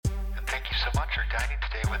to lunch or dining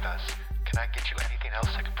today with us. Can I get you anything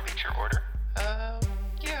else to complete your order?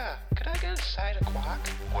 Yeah. Could I get a side of guac?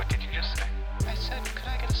 What did you just say? I said, could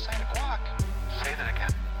I get a side of guac? Say that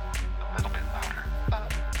again. A little bit louder.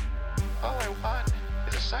 All I want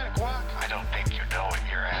is a side of guac. I don't think you know what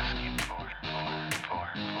you're asking for.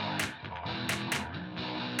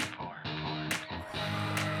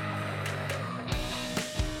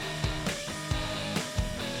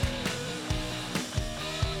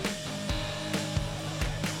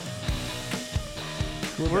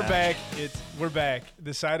 We're back. We're back.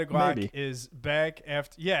 The side of guac Maybe. is back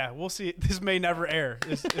after. Yeah, we'll see. This may never air.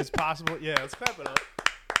 It's possible. Yeah, let's clap it up.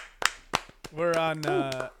 We're on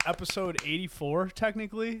episode 84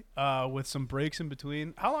 technically, with some breaks in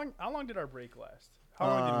between. How long did our break last? How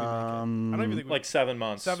long did we make it? I don't even think like 7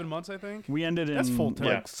 months. 7 months, I think. We ended in That's full term.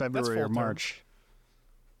 like February or full term. March.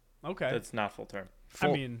 Okay. That's not full term. I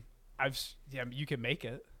mean, you can make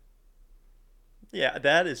it. Yeah,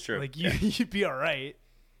 that is true. Like you'd be all right.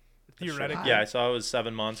 Theoretically. Yeah, I saw it was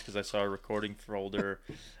 7 months because I saw a recording folder.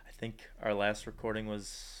 I think our last recording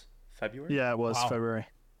was February. Yeah, it was Wow. February.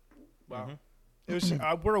 Wow. Mhm. It was.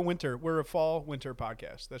 We're a fall winter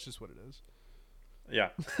podcast. That's just what it is. Yeah.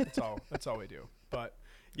 That's all we do. But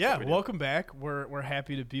yeah, welcome back. We're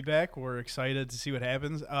happy to be back. We're excited to see what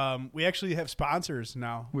happens. We actually have sponsors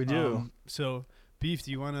now. We do. So, Beef, do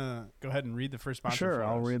you want to go ahead and read the first sponsor? Sure, for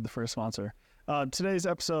I'll us? read the first sponsor. Today's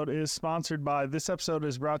episode is sponsored by. This episode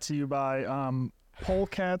is brought to you by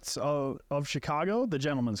Polecats of Chicago, the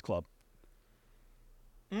Gentlemen's Club.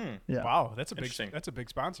 Yeah. Wow, that's a Interesting. big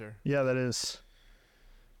sponsor. Yeah, that is.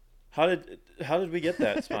 How did we get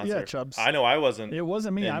that sponsor? Yeah, Chubbs. I know I wasn't It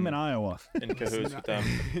wasn't me. I'm in Iowa. in cahoots with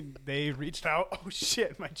them. They reached out. Oh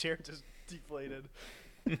shit, my chair just deflated.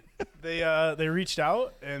 They reached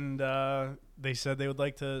out and they said they would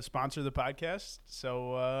like to sponsor the podcast.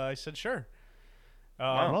 So I said sure.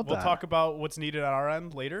 I love we'll that. talk about what's needed on our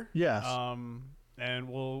end later. Yes. And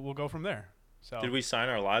we'll go from there. So Did we sign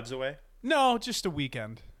our lives away? No, just a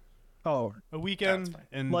weekend. Oh, A weekend That's fine.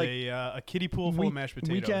 and Like, a kiddie pool full of mashed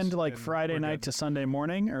potatoes. weekend like and Friday we're night good. to Sunday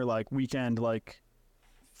morning, or like weekend like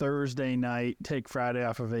Thursday night, take Friday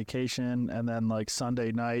off of vacation, and then like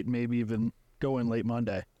Sunday night, maybe even go in late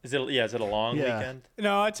Monday. Is it a long Yeah. weekend?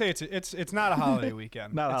 No, I'd say it's not a holiday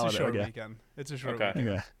weekend. Not a it's holiday, a short okay. weekend. It's a short Okay. weekend.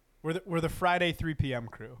 Okay. We're the Friday 3 p.m.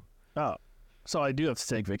 crew. Oh, so I do have to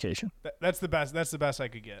take vacation. That's the best. That's the best I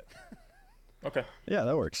could get. Okay. Yeah,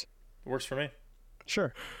 that works. Works for me.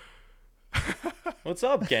 Sure. What's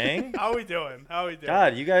up, gang? How we doing?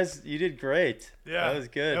 God, you did great. Yeah, That was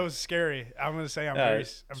good. That was scary. I'm gonna say I'm Yeah, very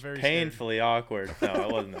it's scared. painfully awkward. No,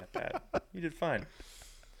 it wasn't that bad. You did fine.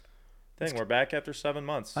 Dang, we're back after 7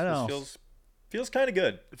 months. I know. This feels kind of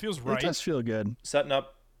good. It feels It right. does feel good. Setting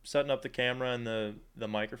up the camera and the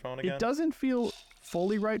microphone again. It doesn't feel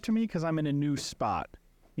fully right to me because I'm in a new spot.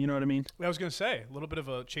 You know what I mean? I was gonna say a little bit of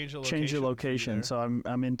a change of location. Change of for you location. there. So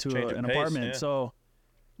I'm into Change of an pace, apartment. yeah. So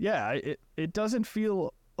yeah, it doesn't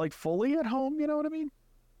feel like fully at home. You know what I mean?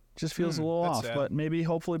 Just feels a little that's off. sad. But maybe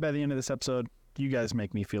hopefully by the end of this episode, you guys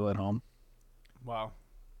make me feel at home. Wow,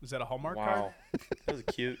 is that a Hallmark card? Wow, that was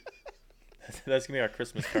cute. That's gonna be our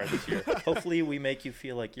Christmas card this year. Hopefully, we make you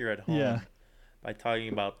feel like you're at home Yeah. by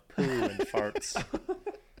talking about poo and farts.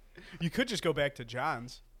 You could just go back to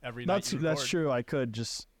John's every night. That's true. I could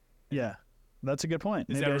just That's a good point.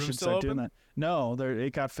 Is Maybe that I room should still start doing open? that. No,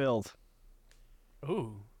 it got filled.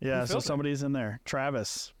 Ooh. Yeah, who so filled it? somebody's in there.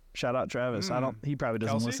 Travis. Shout out Travis. He probably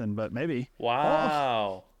doesn't Kelsey? listen, but maybe.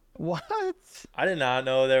 Wow, What? I did not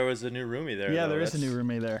know there was a new roomie there. Yeah, though. there is a That's new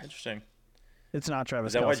roomie there. Interesting. It's not Travis.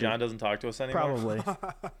 Is that why Kelsey. John doesn't talk to us anymore? Probably.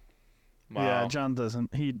 Wow. Yeah, John doesn't.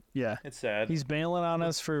 It's sad. He's bailing on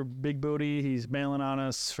us for big booty. He's bailing on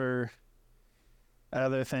us for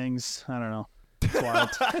other things. I don't know. It's wild.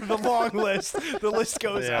 The long list. The list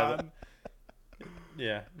goes Yeah, on.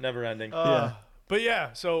 Yeah, never ending. Yeah. But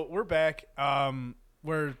yeah, so we're back.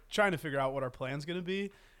 We're trying to figure out what our plan's gonna be.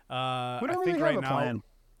 We I don't think really right have a now, plan,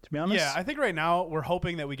 to be honest. yeah, I think right now we're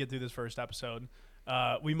hoping that we get through this first episode.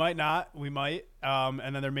 We might not. We might.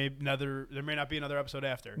 And then there may not be another episode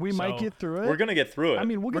after. we might get through it. We're gonna get through it. I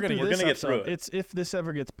mean, we'll We're get gonna through get- this we're gonna get through episode. it. It's if this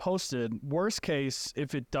ever gets posted. Worst case,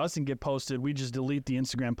 if it doesn't get posted, we just delete the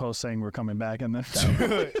Instagram post saying we're coming back, and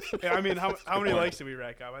then Yeah, I mean, how many likes did we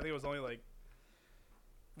rack up? I think it was only like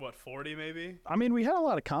 40 maybe. I mean, we had a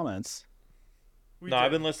lot of comments. We no, did.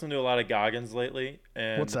 I've been listening to a lot of Goggins lately,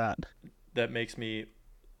 and What's that? that makes me.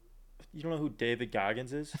 You don't know who David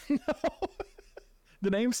Goggins is? The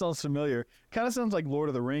name sounds familiar. Kind of sounds like Lord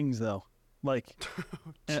of the Rings, though. Like,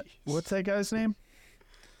 Jeez. what's that guy's name?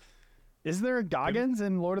 Is there a Goggins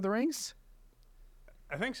in Lord of the Rings?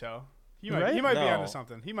 I think so. He might, Right? he might be No. onto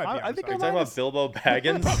something. He might be I onto think Are you something. talking about Bilbo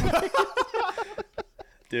Baggins?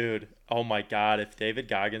 Dude, oh my God! If David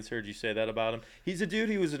Goggins heard you say that about him, he's a dude.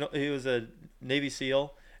 He was a Navy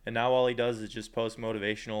SEAL, and now all he does is just post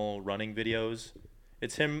motivational running videos.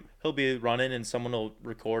 It's him. He'll be running, and someone will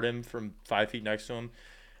record him from 5 feet next to him,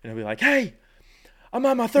 and he'll be like, "Hey, I'm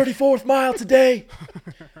on my 34th mile today.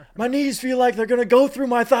 My knees feel like they're gonna go through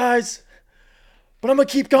my thighs, but I'm gonna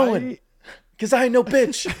keep going, cause I ain't no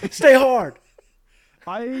bitch. Stay hard."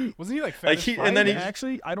 Wasn't he like Like fetish he, fighting? and then he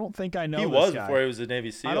Actually, I don't think I know he this was guy. before he was a Navy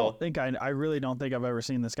SEAL. I really don't think I've ever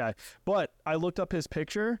seen this guy. But I looked up his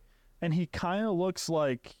picture, and he kind of looks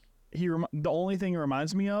like the only thing he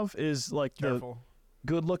reminds me of is like Careful. the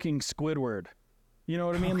good-looking Squidward. You know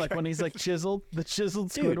what I mean? Like when he's like chiseled, the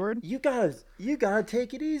chiseled Dude, Squidward. you gotta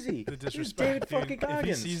take it easy. The He's disrespect, David dude. fucking If he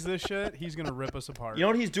Goggins. sees this shit, he's gonna rip us apart. You know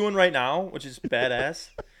what he's doing right now, which is badass?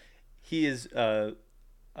 He is a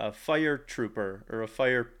fire trooper or a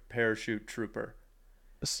fire parachute trooper.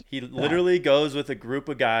 He literally goes with a group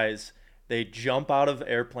of guys. They jump out of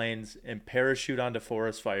airplanes and parachute onto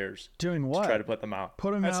forest fires Doing to what? try to put them out.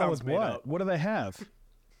 Put him That out sounds with made what? up. What do they have?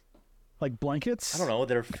 Like blankets? I don't know.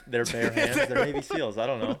 They're bare hands. They're Navy SEAls. I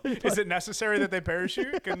don't know. Is it necessary that they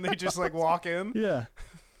parachute? Can they just like walk in? Yeah.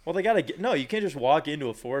 Well, they gotta get. No, you can't just walk into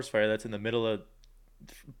a forest fire that's in the middle of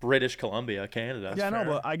British Columbia, Canada. Yeah, no, fair.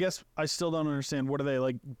 but I guess I still don't understand. What are they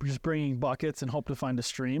like? Just bringing buckets and hope to find a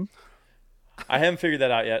stream? I haven't figured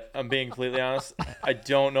that out yet. I'm being completely honest. I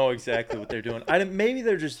don't know exactly what they're doing. Maybe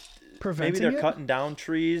they're just Preventing maybe they're it? cutting down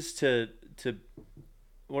trees to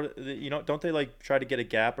what don't they like try to get a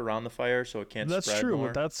gap around the fire so it can't That's spread true,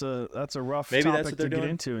 more? but that's a rough Maybe that's topic what they're to get doing.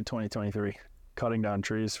 into in 2023. Cutting down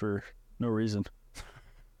trees for no reason.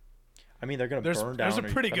 I mean, they're gonna There's burn down. a or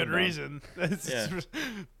you pretty cut good them down. reason. It's Yeah.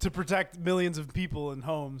 to protect millions of people and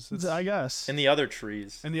homes. It's, I guess. And the other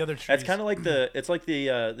trees. and the other trees. That's kind of like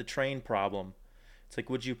the train problem. It's like,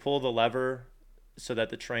 would you pull the lever so that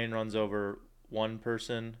the train runs over one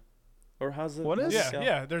person, or how's it? What is- how's it go?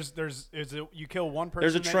 yeah. You kill one person.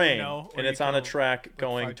 There's a that train, you know, or and you it's on a kill, track like,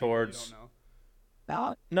 going 5 people you towards. don't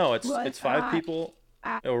know. No, it's 5 people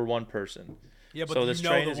or one person. Yeah, but So you this know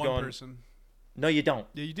train the is one going- person. No, you don't.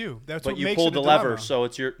 Yeah, you do. That's But what you makes pulled it a the lever, dilemma. so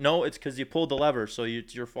it's because you pulled the lever, so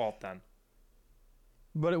it's your fault then.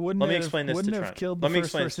 But it wouldn't Let me have, explain this to wouldn't have Trent. killed Let the me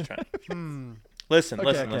first explain this to person. Trent. Listen.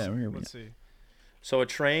 Okay, Listen. Let's see. So a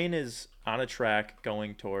train is on a track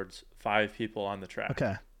going towards 5 people on the track.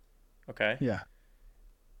 Okay. Okay. Yeah.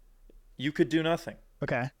 You could do nothing,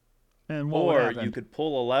 Okay. And what would or happen? you could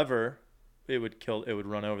pull a lever. It would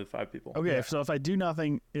run over the 5 people. Okay, so if I do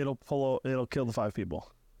nothing, it'll kill the 5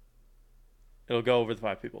 people. It'll go over the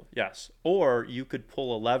 5 people. Yes. Or you could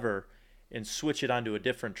pull a lever and switch it onto a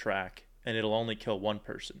different track, and it'll only kill one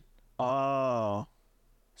person. Oh.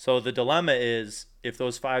 So the dilemma is, if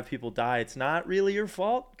those 5 people die, it's not really your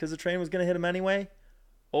fault because the train was going to hit them anyway,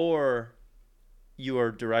 or you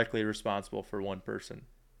are directly responsible for one person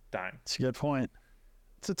dying. That's a good point.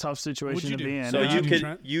 It's a tough situation you to do? be in. So and you I'm- could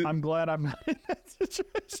Trent? I'm glad I'm not in that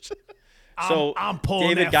situation. So I'm pulling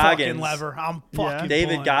David that fucking Goggins- lever. I'm Yeah. fucking David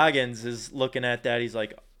pulling. Goggins is looking at that. He's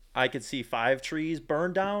like, I could see 5 trees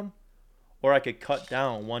burn down, or I could cut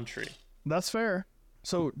down 1 tree. That's fair.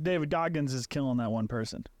 So David Goggins is killing that one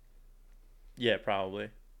person. Yeah, probably.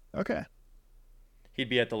 Okay. He'd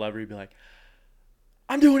be at the lever. He'd be like,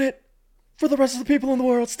 I'm doing it for the rest of the people in the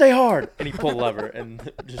world. Stay hard. And he'd pull the lever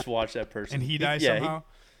and just watch that person. And he dies yeah, somehow.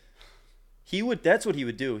 He would. That's what he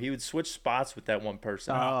would do. He would switch spots with that one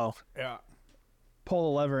person, Oh, Yeah.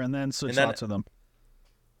 pull the lever and then switch And then- lots with them.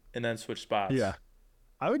 and then switch spots. Yeah.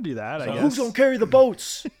 I would do that, I So guess. who's gonna carry the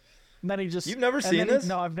boats? And then he just You've never and seen then he- this?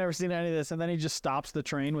 No, I've never seen any of this. And then he just stops the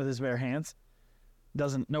train with his bare hands.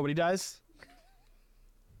 Nobody dies?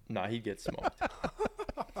 Nah, he'd get smoked.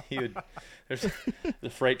 He would. There's the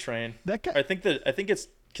freight train. That guy I think it's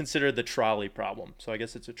considered the trolley problem. So I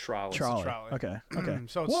guess it's a trolley. trolley. trolley. Okay. Okay.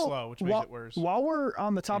 So it's slow, which makes it worse. While we're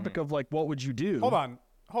on the topic of like what would you do? Hold on.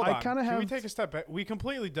 I Can kinda we have- take a step back? We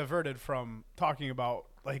completely diverted from talking about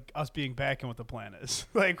like us being back and what the plan is.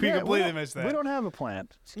 Like we Yeah, completely don't- missed that. We don't have a plan.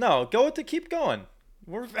 No, go with the keep going.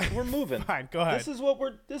 We're moving. Fine, go ahead. This is what we.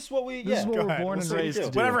 This is Yeah. what Go we're ahead. born We'll and see what you raised do.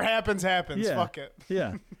 to do. Whatever happens, happens. Yeah. Fuck it.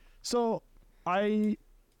 Yeah. So I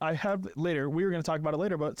have later. We were going to talk about it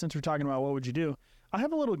later, but since we're talking about what would you do, I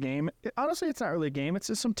have a little game. Honestly, it's not really a game. It's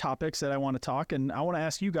just some topics that I want to talk, and I want to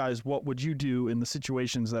ask you guys what would you do in the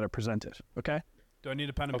situations that are presented. Okay? Do I need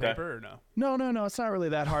a pen and Okay. paper or no? No. It's not really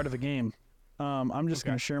that hard of a game. I'm just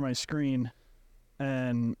going to share my screen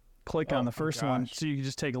and click on the first one, gosh. so you can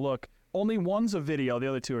just take a look. Only one's a video. The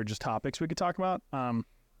other two are just topics we could talk about.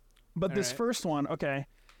 But this right. first one, okay.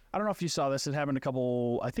 I don't know if you saw this. It happened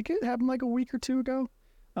I think it happened like a week or two ago.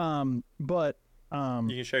 But You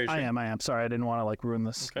can share your screen. I am. Sorry, I didn't want to like ruin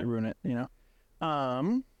it, you know. All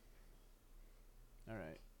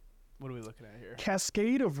right. What are we looking at here?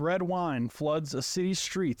 Cascade of red wine floods a city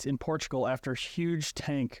street in Portugal after huge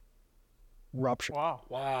tank rupture.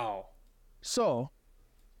 Wow. So,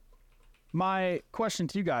 my question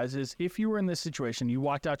to you guys is, if you were in this situation, you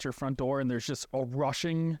walked out your front door and there's just a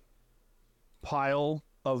rushing pile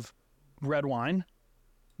of red wine,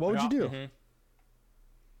 what would you do? Mm-hmm.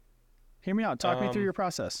 Hear me out. Talk me through your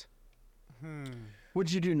process.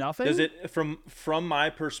 Would you do nothing? Does it from my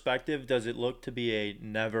perspective? Does it look to be a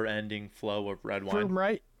never-ending flow of red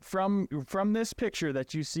wine? From this picture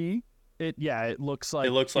that you see, it looks like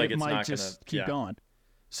it's might not just gonna, keep going.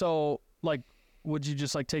 So like, would you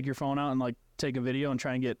just like take your phone out and like take a video and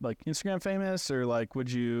try and get like Instagram famous, or like what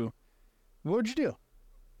would you do?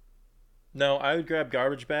 No, I would grab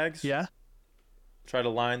garbage bags. Yeah. Try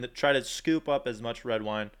to scoop up as much red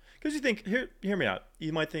wine. Because you think, hear me out.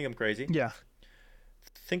 You might think I'm crazy. Yeah.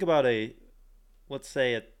 Think about let's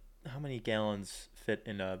say how many gallons fit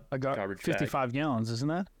in a garbage 55 bag? gallons, isn't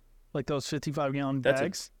that? Like those 55-gallon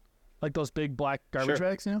bags? Like those big black garbage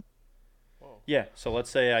bags, you know? Yeah, so let's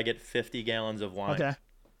say I get 50 gallons of wine. Okay.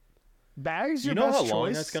 Bags, your You know best how choice?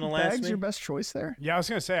 long that's gonna last Bags, me? your best choice there? Yeah, I was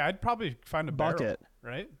gonna say I'd probably find a Bucket. barrel,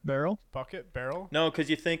 right? Barrel? Bucket, barrel. No, because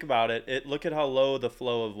you think about it. Look at how low the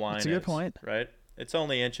flow of wine is. That's a good point. Right? It's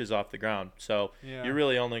only inches off the ground. So you're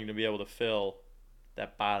really only going to be able to fill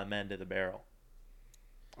that bottom end of the barrel.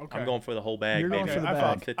 Okay. I'm going for the whole bag. You're going maybe for the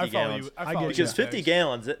about bag. 50 I follow gallons. you. I follow Because you. 50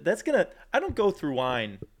 gallons, that's going to – I don't go through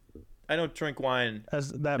wine. I don't drink wine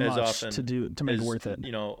As that as much often to make it as, worth it.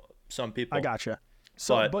 You know, some people. I gotcha.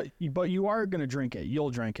 So, But but you are gonna drink it. You'll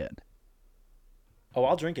drink it. Oh,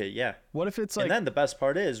 I'll drink it, yeah. What if it's like? And then the best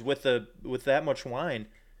part is with that much wine,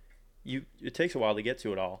 it takes a while to get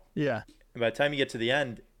to it all. Yeah. And by the time you get to the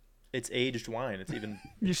end, it's aged wine. It's even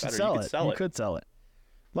You should better. sell You it. could sell You it. could sell it.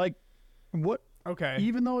 Like, what? Okay.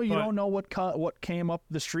 Even though you but- don't know what came up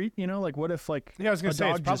the street, you know, like what if like Yeah, I was gonna a say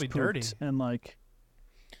it's dog probably just pooped dirty. and like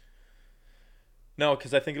No,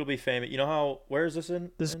 because I think it'll be famous. You know how? Where is this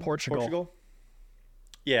in? This is in Portugal.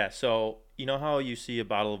 Yeah. So you know how you see a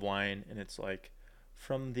bottle of wine and it's like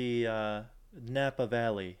from the Napa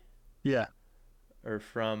Valley yeah, or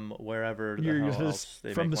from wherever the you're hell just else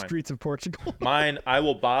they from make the wine. streets of Portugal. Mine, I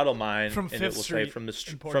will bottle mine, From and it Fifth will Street say from the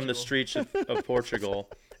in from the Portugal. streets of Portugal,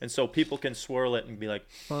 and so people can swirl it and be like,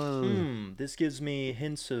 this gives me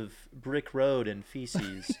hints of brick road and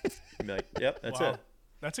feces. And be like, yep, that's Wow. it.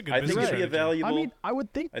 That's a good I think business it'd be a strategy. valuable. I mean, I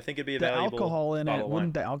would think I think it'd be a the valuable alcohol in bottle it of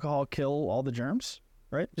wouldn't wine. the alcohol kill all the germs,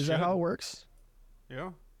 right? Is that Should. how it works,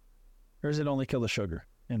 Yeah. or does it only kill the sugar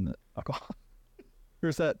in the alcohol? Or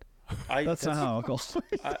is that that's not how alcohol works?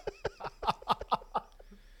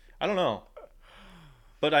 I don't know,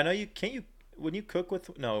 but I know you can't. You when you cook with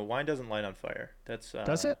wine doesn't light on fire. That's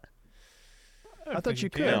Does it? I thought think you you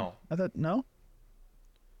could. can. No. I thought no.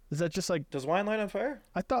 Is that just like Does wine light on fire?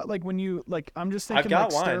 I thought like when you like I'm just I've thinking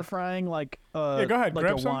got like wine. stir frying like Yeah, go ahead. like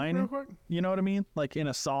Grab a some wine. real quick. You know what I mean? Like in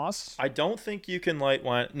a sauce. I don't think you can light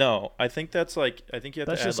wine. No, I think that's like I think you have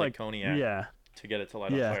That's to add just like cognac yeah. to get it to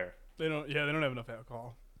light Yeah. on fire. They don't. Yeah, they don't have enough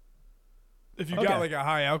alcohol. If you Okay. got like a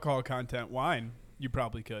high alcohol content wine, you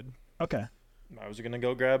probably could. Okay. I was gonna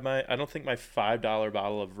go grab I don't think my $5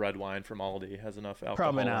 bottle of red wine from Aldi has enough alcohol.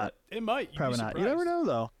 Probably in not. it. It might. You'd Probably be not. You never surprised. know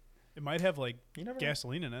though. It might have like You never know.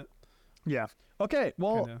 gasoline in it. Yeah. Okay.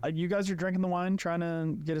 Well, Kinda. you guys are drinking the wine, trying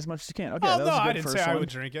to get as much as you can. Okay. Oh that no, was a good I didn't first say I one. would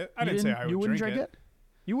drink it. I You didn't say I You would wouldn't drink drink it.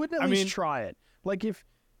 You wouldn't at I least mean- try it. Like if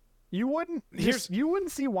you wouldn't, Here's- you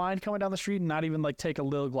wouldn't see wine coming down the street and not even like take a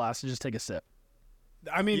little glass and just take a sip.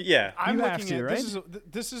 I mean, Yeah. I'm You have looking to, at right?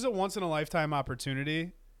 this is a once in a lifetime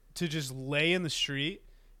opportunity to just lay in the street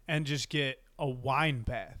and just get a wine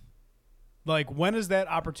bath. Like, when is that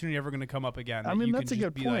opportunity ever going to come up again? I that mean, you that's a can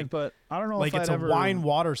good just be point, Like, but I don't know like if it's I'd a ever wine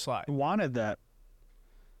water slide. wanted that.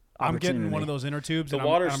 I'm getting one opportunity. of those inner tubes. The and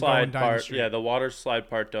water I'm going slide down the part, street. yeah, the water slide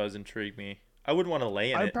part does intrigue me. I wouldn't want to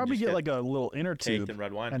lay in it. I'd and probably just get like a little inner caked tube in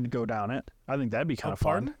red wine. and go down it. I think that'd be kind Oh, of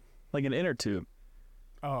fun. pardon? Like an inner tube.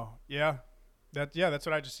 Oh yeah, that's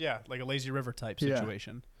what I just like a lazy river type Yeah.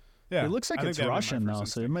 situation. Yeah, It looks like I think it's that'd be my Russian first though,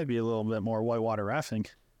 so it instinct. might be a little bit more whitewater rafting.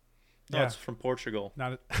 No, Yeah. it's from Portugal.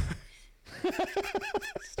 Not.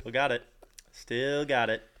 Still got it. Still got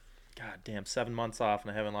it. God damn, 7 months off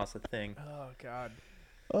and I haven't lost a thing. Oh God.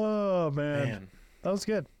 Oh man. Man. That was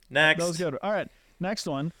good. Next. That was good. All right, next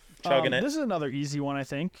one. Chugging it. This is another easy one, I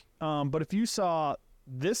think. But if you saw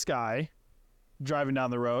this guy driving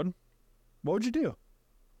down the road, what would you do?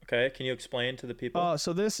 Okay, can you explain to the people?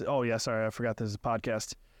 So this. Oh yeah, sorry, I forgot this is a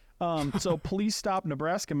podcast. So police stopped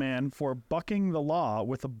Nebraska man for bucking the law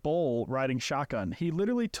with a bull riding shotgun. He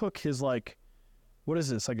literally took his what is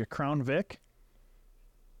this? Like a Crown Vic?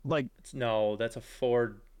 No, that's a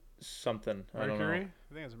Ford something. I don't Mercury? know.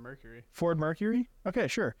 I think it's a Mercury. Ford Mercury? Okay,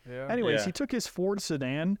 sure. Yeah. Anyways, Yeah. he took his Ford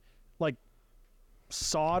sedan,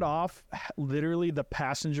 sawed off literally the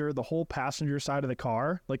whole passenger side of the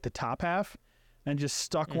car, like the top half, and just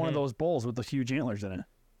stuck one of those bulls with the huge antlers in it.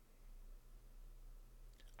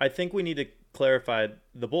 I think we need to clarify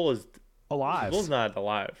the bull is Alive. The bull's not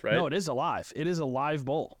alive, right? No, it is alive. It is a live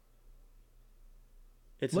bull.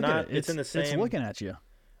 it's Look not. at it. It's in the same. It's looking at you.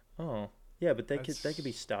 Oh, yeah, but they could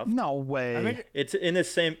be stuffed. No way. I think It's in the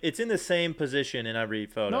same. It's in the same position in every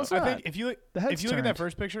photo. No, it's I not. think if you The head's look at that turned.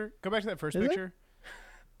 first picture, go back to that first Is it? picture.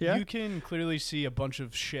 Yeah. You can clearly see a bunch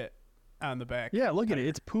of shit on the back. Yeah, look at it.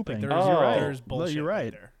 It's pooping. There's, Oh. You're right. there's Look, bullshit. you're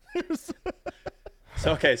right. There.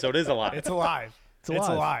 So it is alive. It's alive. It's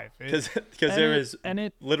alive. Because And there it- is and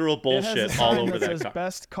it literal it bullshit has a all sign over that that says car.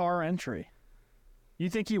 best car entry. You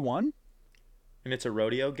think he won? And it's a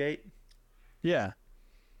rodeo gate. Yeah.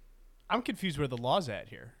 I'm confused where the law's at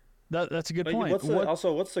here. That's a good Like, point.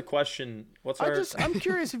 what's the question? I'm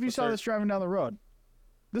curious if you what's saw our- this driving down the road.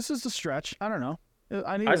 This is the stretch. I don't know.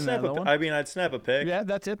 I need I'd to snap know that one. I'd snap a pic. Yeah,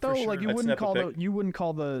 that's it though. For Like sure. you I'd wouldn't snap a call pic. you wouldn't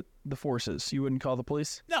call the forces. You wouldn't call the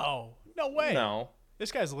police. No way. No.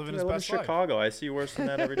 This guy's living I his live in best life. Chicago. I see worse than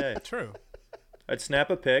that every day. True. I'd snap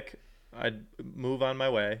a pic. I'd move on my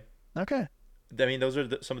way. Okay. I mean, those are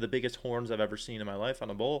some of the biggest horns I've ever seen in my life on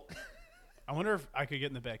a bull. I wonder if I could get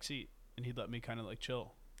in the back seat and he'd let me kind of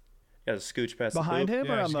chill. You gotta scooch past Behind the him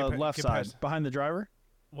Yeah, or on just the get left get side? past- Behind the driver?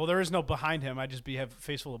 Well, there is no behind him. I'd just have a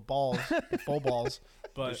face full of balls, full balls.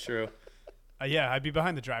 That's But true. yeah, I'd be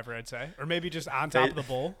behind the driver, I'd say, or maybe just on top of the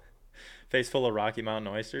bull. Face full of Rocky Mountain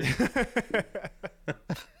oysters.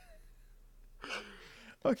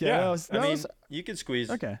 Okay. Yeah, That I mean, was you can squeeze.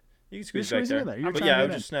 okay. You can squeeze You're back squeezing there. in there. You're But trying yeah, to I get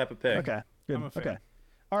would in. just snap a pic. Okay. Good. I'm a fan. Okay.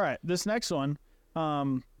 All right. This next one.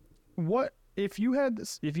 What if you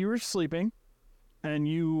were sleeping, and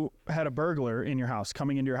you had a burglar in your house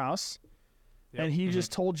coming into your house, Yep. and he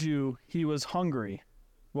just told you he was hungry?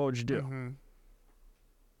 What would you do? Mm-hmm.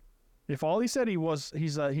 If all he said he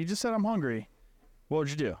just said I'm hungry, what would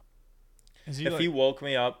you do? Is he If he woke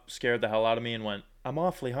me up, scared the hell out of me, and went, "I'm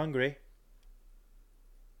awfully hungry,"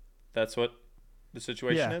 that's what the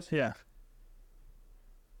situation is. Yeah.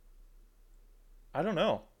 I don't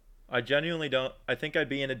know. I genuinely don't. I think I'd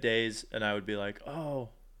be in a daze, and I would be like, "Oh,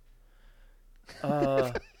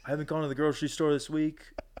 I haven't gone to the grocery store this week."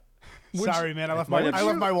 Sorry, man. I left Might my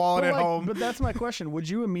have- wallet But, at like, home. But that's my question. Would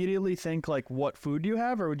you immediately think what food do you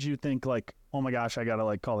have, or would you think oh my gosh, I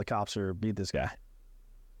gotta call the cops or beat this guy?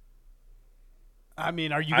 I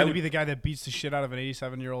mean, are you I going to would- be the guy that beats the shit out of an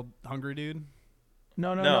 87-year-old hungry dude?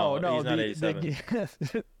 No, he's not 87.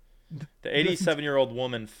 The 87-year-old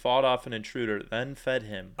woman fought off an intruder, then fed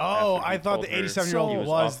him. Oh, after he I thought told the her 87-year-old he was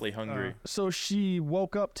was awfully hungry. So she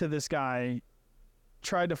woke up to this guy,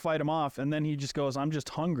 tried to fight him off, and then he just goes, "I'm just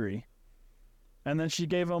hungry," and then she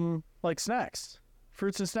gave him snacks,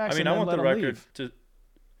 fruits and snacks. I mean, and I then want the let him record leave.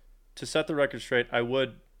 to set the record straight. I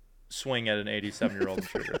would swing at an 87-year-old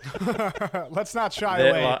intruder. Let's not shy That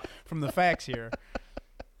away lo- from the facts here.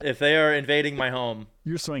 If they are invading my home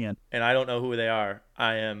You're swinging. and I don't know who they are,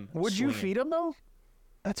 I am. Would you swinging. feed him though?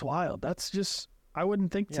 That's wild. That's just I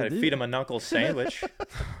wouldn't think Yeah, to I'd do. feed him a knuckle sandwich.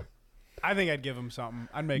 I think I'd give him something.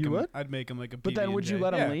 I'd make You him. would? I'd make him like a. But then would you PB&J.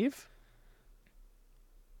 let him Yeah. leave?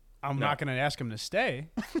 I'm No. not going to ask him to stay.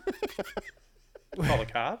 Call the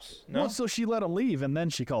cops? No. Well, so she let him leave, and then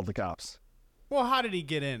she called the cops. Well, how did he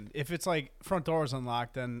get in? If it's front door is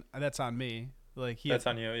unlocked, then that's on me. That's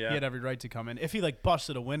on you, yeah. He had every right to come in. If he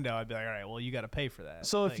busted a window, I'd be like, all right, well, you got to pay for that.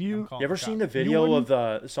 So if you- I'm calling You ever the seen cops. the video of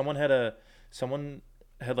the someone had an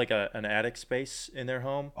attic space in their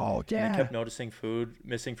home? Oh And yeah. they kept noticing food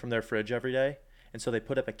missing from their fridge every day, and so they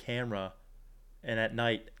put up a camera, and at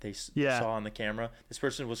night they Yeah. saw on the camera this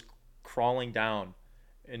person was crawling down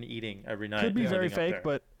and eating every night. Could be and very living up fake,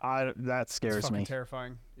 there. but that It's scares fucking me.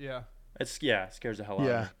 terrifying. Yeah. it scares the hell out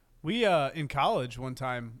Yeah. of me. We in college one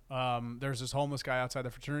time, there's this homeless guy outside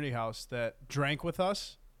the fraternity house that drank with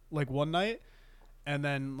us one night, and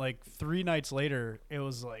then 3 nights later it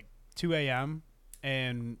was 2 a.m.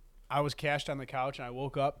 and I was cashed on the couch and I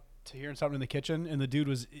woke up to hearing something in the kitchen and the dude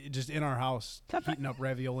was just in our house heating up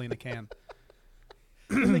ravioli in a can.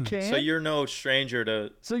 In the can. So you're no stranger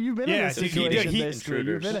to. So you've been Yeah, in this dude, he did. situation. He- basically.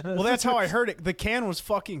 You've been in Well, that's how I heard it. The can was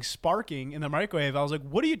fucking sparking in the microwave. I was like,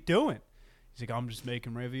 "What are you doing?" He's like, "I'm just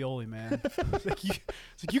making ravioli, man." I was like,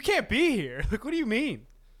 you can't be here. Like, what do you mean?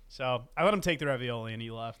 So I let him take the ravioli and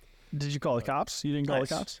he left. Did you call the cops? You didn't call Nice.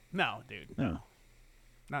 the cops? No, dude. No.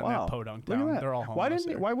 Not Wow. in that podunk Look at town. that. They're all homeless.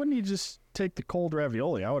 Why wouldn't he just take the cold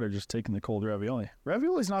ravioli? I would have just taken the cold ravioli.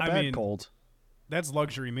 Ravioli's not I bad mean- cold. That's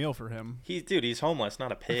luxury meal for him. He's homeless,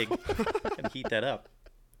 not a pig. Can heat that up.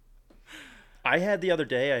 I had the other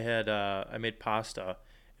day. I made pasta,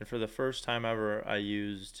 and for the first time ever,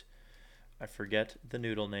 I forget the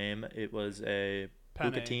noodle name. It was a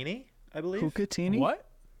Penne. bucatini, I believe. Bucatini? What?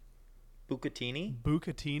 Bucatini.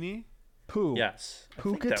 Bucatini? Poo. Yes. I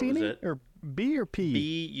think that was Bucatini? it. Or B or P?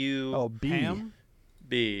 B-U-B. Oh, B. Ham?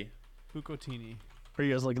 B. Bucatini. Are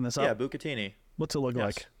you guys looking this up? Yeah, bucatini. What's it look Yes.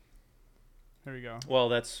 like? There we go.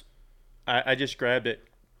 Well, I just grabbed it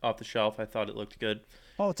off the shelf. I thought it looked good,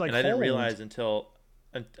 Oh, it's like and I didn't hold. realize until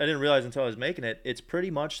I was making it. It's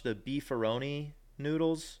pretty much the beefaroni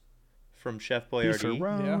noodles from Chef Boyardee,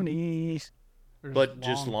 Beefaroni. They're but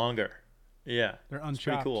just longer. Yeah, They're it's unchopped.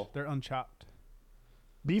 pretty cool. They're unchopped.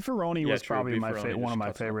 Beefaroni Yeah, was true. probably Beefaroni one just of my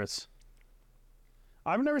cuts it up. favorites.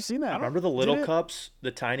 I've never seen that. Remember the little Did it- cups,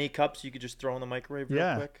 the tiny cups you could just throw in the microwave real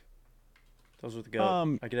Yeah. quick? Those were the good.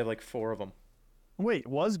 I could have like 4 of them. Wait,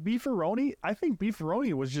 was beefaroni? I think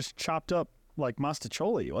beefaroni was just chopped up like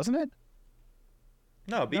mastacholi, wasn't it?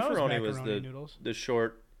 No, beefaroni was macaroni noodles. the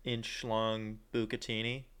short inch long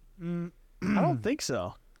bucatini. I don't think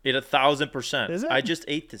so. It 1,000%. Is it? I just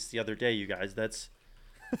ate this the other day, you guys. That's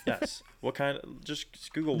yes. What kind of?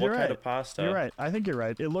 Just Google You're what kind right. of pasta You're right. I think you're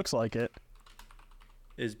right. It looks like it.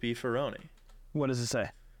 is beefaroni. What does it say?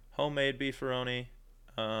 Homemade beefaroni.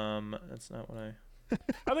 That's not what I.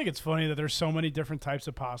 I think it's funny that there's so many different types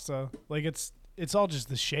of pasta. Like it's all just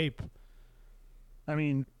the shape, I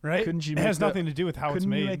mean, right? couldn't you It make has the- nothing to do with how it's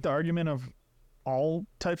couldn't you made. make the argument of all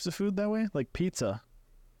types of food that way? Like pizza.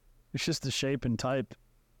 It's just the shape and type.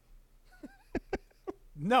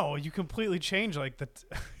 No, you completely change like the.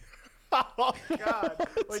 Oh God!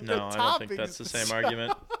 Like No, I don't think that's the same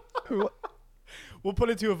argument. We'll put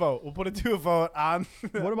it to a vote. On.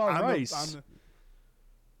 What about on the- rice? on the-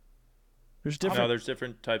 There's No, different. there's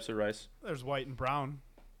different types of rice. there's white and brown.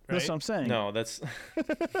 Right? That's what I'm saying. No, that's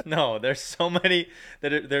no. There's so many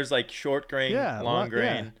there's like short grain, Yeah, long yeah.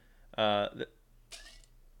 grain.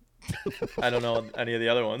 I don't know any of the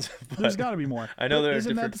other ones. There's But got to be more. I know there are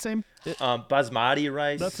Isn't that different- the same? basmati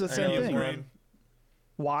rice. That's the I same know is thing. one.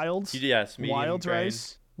 Wilds. Yes, medium Wilds grain.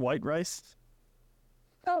 rice. White rice.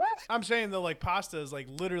 I'm saying though, like pasta is like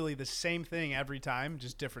literally the same thing every time,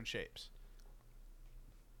 just different shapes.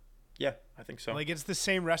 Yeah, I think so. Like it's the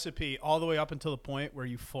same recipe all the way up until the point where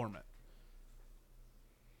you form it.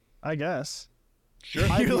 I guess. Sure.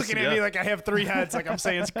 You're looking at me Yeah. like I have 3 heads, like I'm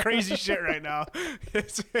saying it's crazy shit right now.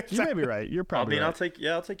 It's You may be right. You're I probably mean, right. I'll take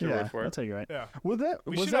your yeah, word for I'll it. take it right. Yeah. Was that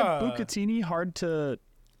We was should, that bucatini hard to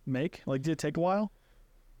make? Like, did it take a while?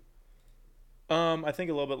 I think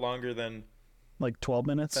a little bit longer than Like 12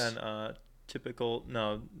 minutes? typical.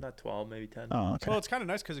 No, not 12, maybe 10. Oh, okay. Well, it's kind of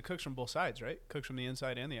nice because it cooks from both sides, right? Cooks from the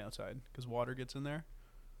inside and the outside because water gets in there.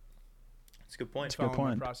 That's a good point. Good Following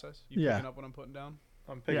point. the process. You Yeah. picking up what I'm putting down?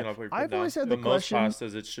 I'm picking Yeah. up what you're I've putting always down. had the But most question-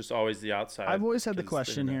 pastas, it's just always the outside. I've always had the 'cause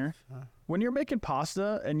it's thin question enough. here. When you're making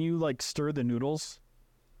pasta and you like stir the noodles,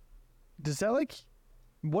 does that like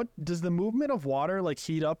what does the movement of water like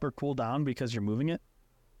heat up or cool down because you're moving it?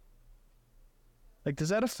 Like, does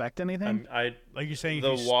that affect anything? Like you're saying,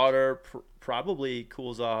 The if you water probably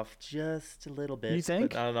cools off just a little bit. You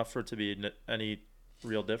think? But not enough for it to be any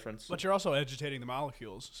real difference. but you're also agitating the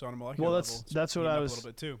molecules, so on a molecular Well, level, it's that's what heating I up was- a little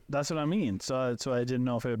bit too. That's what I mean. So I didn't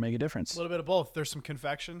know if it would make a difference. A little bit of both. There's some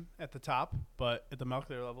convection at the top, but at the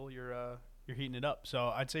molecular level, you're heating it up. So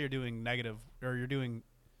I'd say you're doing negative, or you're doing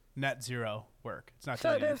net zero work. It's not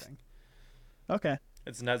doing anything. Okay.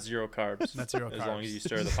 It's net zero carbs. Net zero As long carbs. as you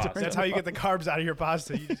stir the pasta. That's how you get the carbs out of your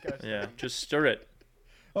pasta. You just gotta Yeah, just stir it.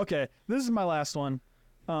 Okay, this is my last one,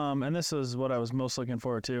 and this is what I was most looking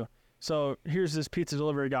forward to. So here's this pizza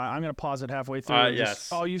delivery guy. I'm gonna pause it halfway through. and Yes.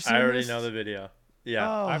 oh, you've seen I already this? know the video. Yeah.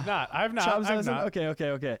 Oh, I've not. Chubbs I've hasn't? not.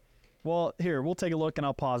 Okay. Well, here we'll take a look, and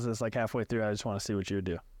I'll pause this like halfway through. I just want to see what you would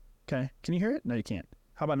do. Okay? Can you hear it? No, you can't.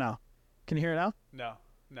 How about now? Can you hear it now?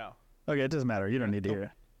 No. Okay, it doesn't matter. You don't need to hear it.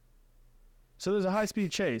 So there's a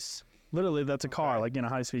high-speed chase. Literally, that's a car, like in a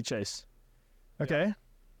high-speed chase. Okay?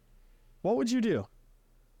 What would you do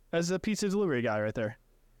as a pizza delivery guy right there?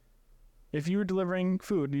 If you were delivering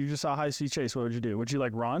food and you just saw a high-speed chase, what would you do? Would you,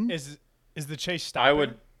 like, run? Is the chase stopping? I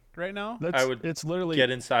would right now. That's, I would It's literally...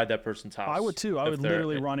 get inside that person's house. I would, too. I if would they're-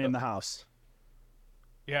 literally run in the house.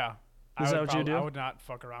 Yeah. Is that what you do? I would not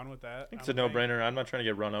fuck around with that. It's a no-brainer. I'm not trying to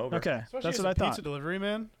get run over. Okay, Especially that's as what I a pizza thought. delivery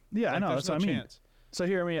man. Yeah, I know. There's That's no what I mean. chance. So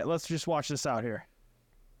here, let's just watch this out here.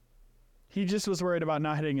 He just was worried about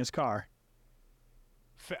not hitting his car.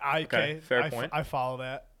 Okay, fair point. I follow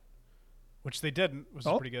that, which they didn't, which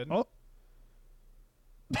is pretty good. Oh,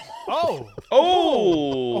 Oh,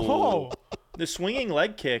 Oh, the swinging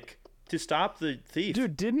leg kick to stop the thief.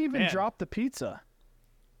 dude, didn't even Man. drop the pizza,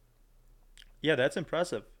 Yeah, that's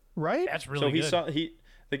impressive. right? that's really So good.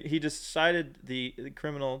 he decided the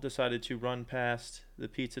criminal decided to run past the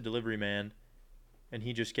pizza delivery man, and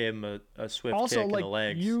he just gave him a swift Also, kick in like the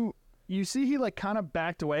legs. you see, he like kind of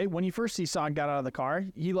backed away when you first saw got out of the car.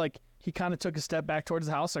 He kind of took a step back towards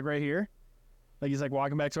the house, like right here, like he's like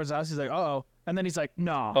walking back towards the house. He's like, oh, and then he's like,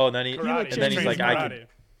 no. Oh, and then Karate. and then he's like, I Karate. could.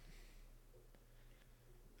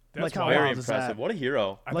 That's Like how wild. Very wild is that? impressive. What a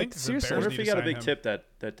hero. I like, think seriously, I wonder Bears if he need to got a sign big him. tip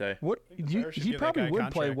that day. What the Bears should he give that probably guy a would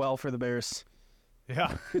play contract. well for the Bears.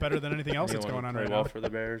 Yeah, better than anything else that's Anyone going on would play right well now. for the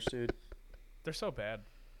Bears, dude. They're so bad.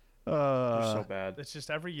 They're so bad. It's just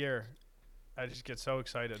every year, I just get so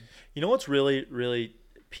excited. You know what's really, really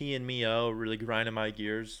peeing me out, really grinding my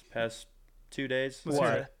gears past 2 days? Let's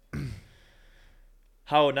hear it.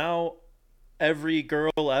 How now every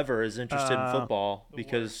girl ever is interested in football The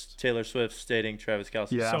because worst. Taylor Swift's dating Travis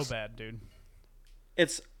Kelce. Yeah. So bad, dude.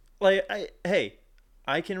 It's like, hey,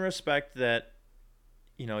 I can respect that,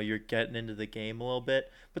 you're getting into the game a little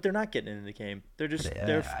bit, but they're not getting into the game. They're just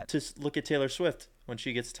there to look at Taylor Swift when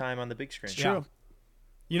she gets time on the big screen. Yeah.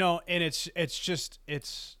 And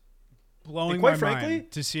it's blowing And my quite frankly-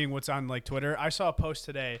 mind to seeing what's on like Twitter. I saw a post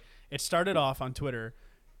today. It started off on Twitter,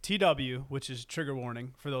 TW, which is trigger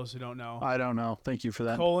warning for those who don't know. I don't know. Thank you for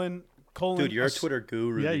that. colon. Dude, you're a ass- Twitter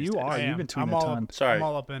guru. Yeah, these you days. are. I You've am. been tweeting I'm a all ton. up, Sorry. I'm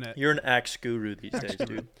all up in it. You're an ex guru these days,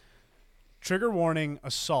 dude. Trigger warning,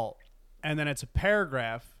 assault, and then it's a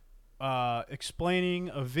paragraph explaining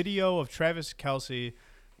a video of Travis Kelce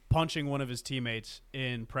punching one of his teammates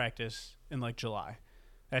in practice in like July.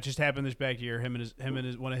 That just happened this back year. Him and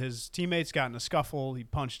his one of his teammates got in a scuffle. He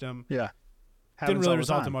punched him. Yeah. Didn't Happens all really the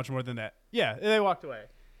result in time. much more than that. Yeah, they walked away.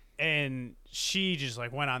 And she just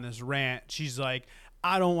like went on this rant. She's like,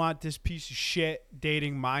 I don't want this piece of shit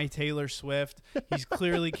dating my Taylor Swift. He's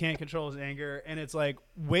clearly can't control his anger. And it's like,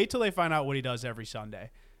 wait till they find out what he does every Sunday.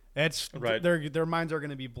 It's Right. Their minds are going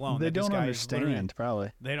to be blown. They that this don't guy is literally- understand,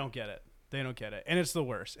 probably. They don't get it. They don't get it. And it's the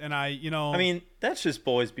worst. And I mean, that's just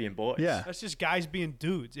boys being boys. Yeah. that's just guys being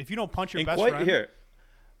dudes. If you don't punch your And best quite friend, here,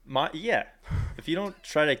 if you don't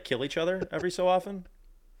try to kill each other every so often,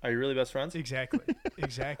 are you really best friends? exactly.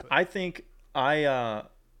 I think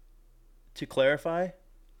to clarify,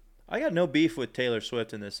 I got no beef with Taylor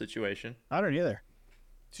Swift in this situation. I don't either.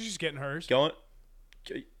 She's just getting hers.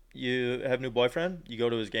 You have a new boyfriend, you go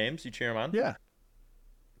to his games, you cheer him on. Yeah.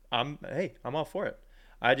 I'm all for it.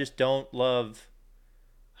 I just don't love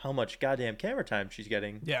how much goddamn camera time she's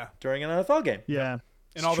getting Yeah. during an NFL game. Yeah. And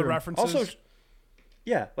It's all the true. references. Also,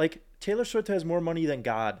 yeah, like Taylor Swift has more money than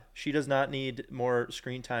God. She does not need more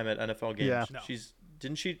screen time at NFL games. Yeah. No.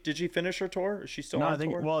 Did she finish her tour? Is she still No, on I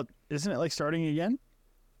think. tour? Well, isn't it like starting again?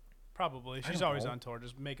 Probably. She's don't always know. on tour,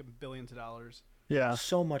 just making billions of dollars. Yeah.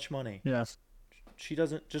 So much money. Yeah. She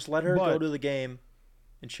doesn't just let her But- go to the game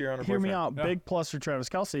and cheer on her Hear boyfriend. me out. Yeah. Big plus for Travis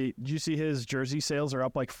Kelce. Did you see his jersey sales are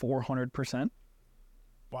up like 400%?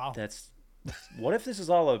 Wow. What if this is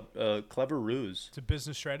all a clever ruse? It's a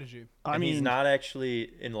business strategy. I And mean, he's not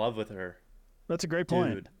actually in love with her. that's a great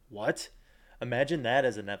point. Dude, what? Imagine that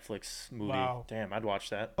as a Netflix movie. Wow. Damn, I'd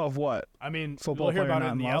watch that. Of what? I mean, Football we'll hear player about it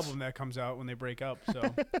not in in the love? album that comes out when they break up.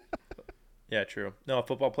 So Yeah, true. No, a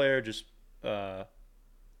football player just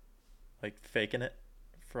like faking it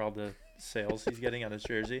for all the sales he's getting on his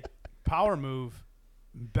jersey. power move,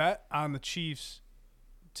 bet on the Chiefs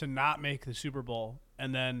to not make the Super Bowl,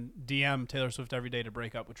 and then DM Taylor Swift every day to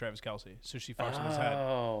break up with Travis Kelce, so she fucks in his head.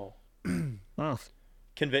 Oh. Oh.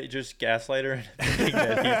 Just gaslight her into thinking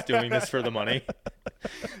that he's doing this for the money.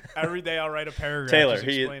 Every day I'll write a paragraph. just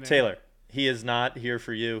explaining. Taylor, he is not here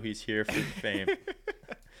for you. He's here for fame.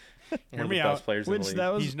 One of me the out. best players in Which the league.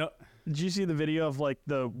 that was. He's no. Did you see the video of like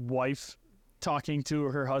the wife talking to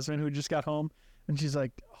her husband who just got home, and she's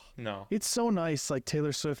like, No. "It's so nice. Like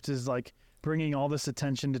Taylor Swift is like bringing all this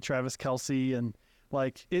attention to Travis Kelce, and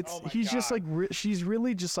like it's Oh my he's just God. like she's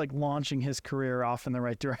really just like launching his career off in the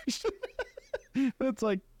right direction." It's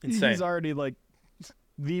like Insane. he's already like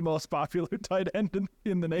the most popular tight end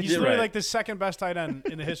in the nation. He's You're literally right. like the second best tight end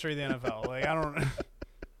in the history of the NFL. Like I don't.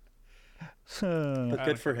 But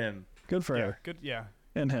good for him. Good for Yeah, her good. Yeah.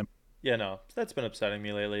 and him. Yeah, no. That's been upsetting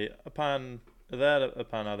me lately. Upon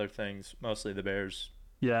other things, mostly the Bears.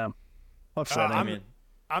 Yeah, upsetting. I mean,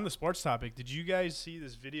 On the sports topic, did you guys see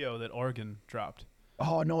this video that Oregon dropped?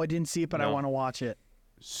 Oh no, I didn't see it, but I No. want to watch it.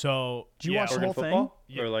 So Did you yeah, watch the Oregon whole thing? football?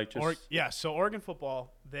 Yeah, Or like just So Oregon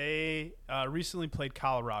football, they recently played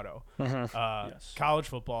Colorado. Yes. College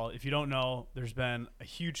football. If you don't know, there's been a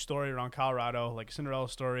huge story around Colorado, like a Cinderella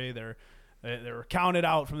story. They were counted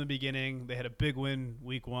out from the beginning. They had a big win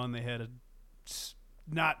week 1. They had a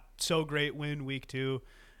not so great win week 2,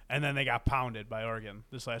 and then they got pounded by Oregon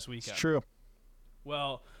this last weekend. It's true.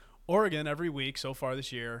 Well, Oregon every week so far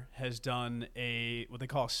this year has done what they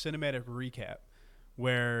call a cinematic recap,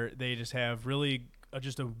 where they just have really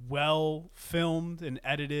just a well-filmed and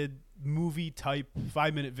edited movie-type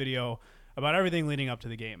 5-minute video about everything leading up to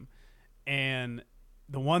the game. And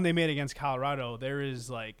the one they made against Colorado, there is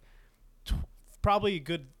like probably a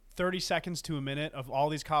good 30 seconds to a minute of all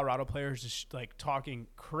these Colorado players just like talking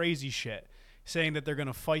crazy shit, saying that they're going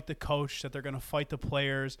to fight the coach, that they're going to fight the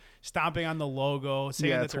players, stomping on the logo,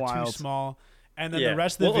 saying that it's they're wild. too small. And then Yeah. the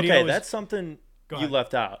rest of the Well, video okay, is that's something Go you ahead.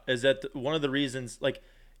 left out. Is that one of the reasons? Like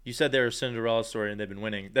you said, they're a Cinderella story and they've been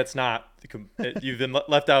winning. That's not. You've been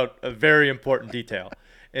left out a very important detail.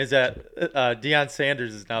 Is that Deion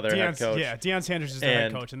Sanders is now their head coach? Yeah, Deion Sanders is their head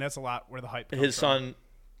And coach, and that's a lot where the hype comes His from.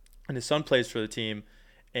 son plays for the team,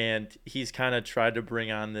 and he's kind of tried to bring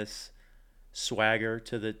on this swagger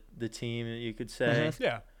to the team, you could say.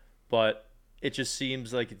 Yeah. But it just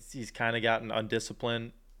seems like he's kind of gotten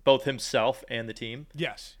undisciplined, both himself and the team.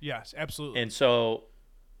 Yes, absolutely. And so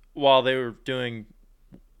while they were doing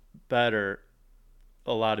better,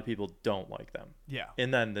 a lot of people don't like them. Yeah.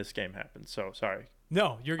 And then this game happened. So sorry.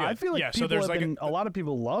 No, you're good. I feel like yeah, people so there's have like been, a lot of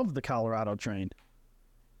people love the Colorado train.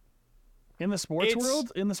 In the sports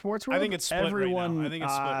world, I think it's split right now. everyone. I think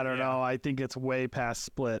it's split, I don't yeah. know. I think it's way past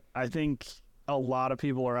split. I think a lot of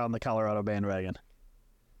people are on the Colorado bandwagon.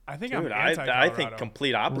 I think Dude, I'm anti-Colorado. I think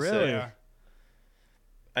complete opposite. Really? Yeah.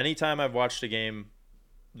 Anytime I've watched a game,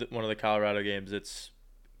 one of the Colorado games, it's,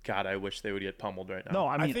 God, I wish they would get pummeled right now. No,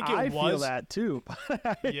 I mean think I it feel was- that too.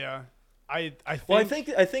 Yeah. I think Well,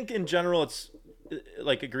 I think in general it's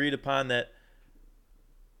like agreed upon that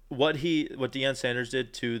what Deion Sanders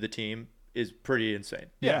did to the team is pretty insane.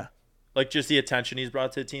 Yeah. Like just the attention he's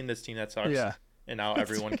brought to the team, this team that sucks. Yeah. And now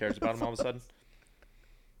everyone cares about him all of a sudden.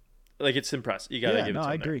 Like it's impressive. You gotta Yeah, give it no, to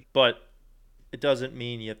him I there. agree. But it doesn't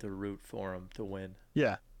mean you have to root for him to win.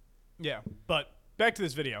 Yeah. Yeah, but back to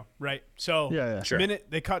this video, right? So Yeah. Sure.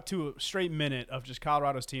 they cut to a straight minute of just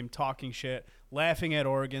Colorado's team talking shit, laughing at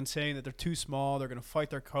Oregon, saying that they're too small, they're going to fight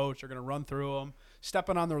their coach, they're going to run through them,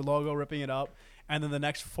 stepping on their logo, ripping it up. And then the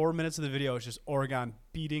next 4 minutes of the video is just Oregon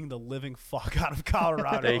beating the living fuck out of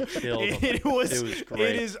Colorado. They killed them. It was great.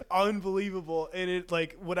 It is unbelievable. And it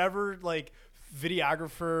like whatever like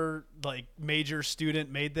videographer like major student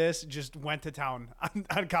made this just went to town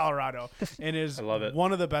on Colorado and is I love it.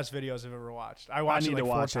 one of the best videos I've ever watched. I I watched need it like to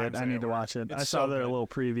 4 watch it. times I today need at to work. watch it. It's I saw their good. little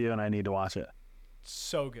preview and I need to watch it.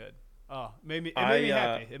 So good. Oh, it made me I,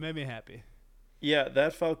 happy. It made me happy. Yeah,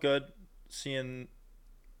 that felt good. Seeing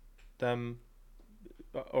them,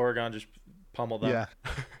 Oregon just pummel them.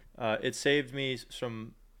 Yeah. It saved me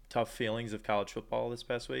some tough feelings of college football this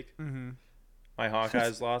past week. Mm-hmm. My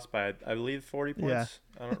Hawkeyes lost by, I believe, 40 points. Yeah.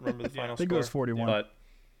 I don't remember the final I think score. it was 41. But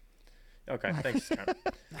okay, thanks.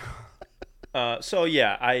 Karen. So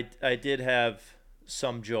yeah, I did have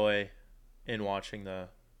some joy in watching the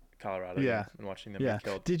Colorado Yeah. game and watching them Yeah. get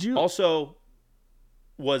killed. Did you? Also,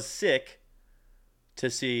 was sick to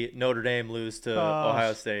see Notre Dame lose to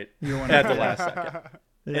Ohio State You wanna- at the last second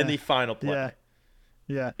Yeah. in the final play. Yeah.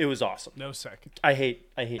 Yeah. It was awesome. No second. I hate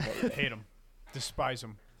Notre Dame. Hate them. Despise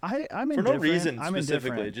them. I'm For indifferent. no reason I'm specifically,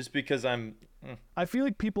 indifferent. just because I'm. I feel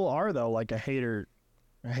like people are though, like a hater.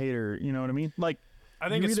 You know what I mean? Like I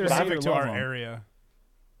think You it's either hate specific or to love our 'em. area.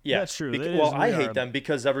 Yeah, That's true. It well, is I really hate them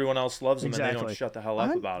because everyone else loves them and they Exactly. don't shut the hell up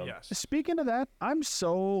I'm- about them. Yes. Speaking of that, I'm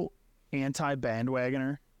so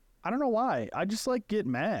anti-bandwagoner. I don't know why. I just like get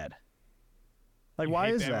mad. Like You why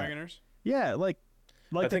hate is that? bandwagoners? Yeah, like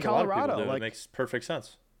I the think a lot of Colorado. people do. Like It makes perfect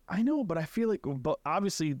sense. I know, but I feel like, but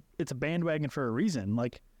obviously it's a bandwagon for a reason.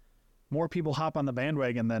 Like more people hop on the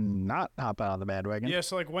bandwagon than not hop on the bandwagon. Yeah,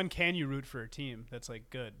 so like when can you root for a team that's like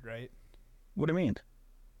good, right? What do you mean?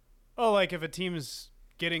 Oh, like if a team is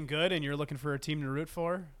getting good and you're looking for a team to root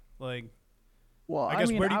for, like Well, I guess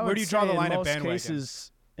mean, where do I you would draw the say line in at most bandwagon?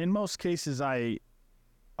 in most cases, I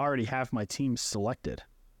already have my team selected.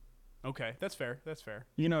 okay, that's fair. That's fair.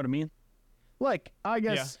 You know what I mean? Like, I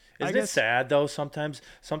guess. I Isn't it guess, sad though? Sometimes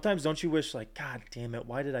don't you wish like, God damn it,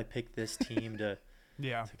 why did I pick this team to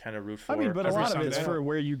Yeah. kind of root for? I mean, but a every lot of it's Sunday. for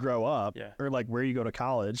where you grow up, Yeah. or like where you go to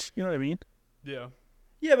college. You know what I mean? Yeah.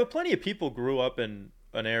 Yeah, but plenty of people grew up in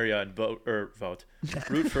an area and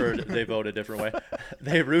root for. They vote a different way.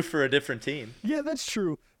 They root for a different team. Yeah, that's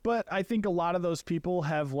true. But I think a lot of those people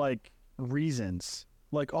have like reasons.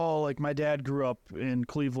 Like, oh, like my dad grew up in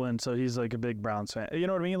Cleveland, so he's like a big Browns fan. You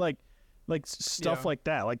know what I mean? Like stuff like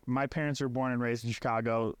that. Like my parents were born and raised in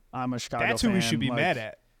Chicago. I'm a Chicago That's fan. who we should be like, mad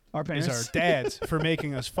at. Our parents. Is our dads for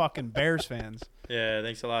making us fucking Bears fans. Yeah,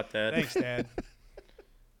 thanks a lot, Dad. Thanks, Dad.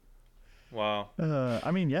 Wow.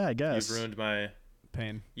 I mean, yeah, I guess. You've ruined my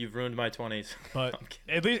Pain. 20s. But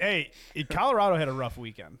at least, hey, Colorado had a rough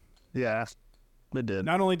weekend. Yeah, they did.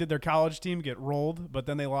 Not only did their college team get rolled, but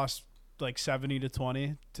then they lost like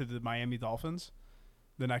 70-20 to the Miami Dolphins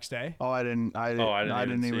the next day. Oh, I didn't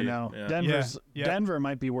even know. Yeah. Denver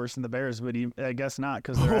might be worse than the Bears, but I guess not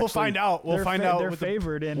because We'll find out. We'll find out. They're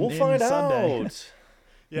favored in. We'll in find Sunday. out.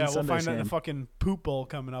 Yeah, we'll Sunday's find out the game. fucking poop bowl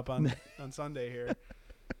coming up on Sunday here.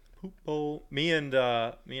 Poop Bowl. Me and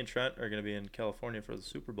Trent are gonna be in California for the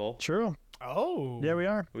Super Bowl. True. Oh. Yeah, we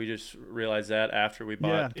are. We just realized that after we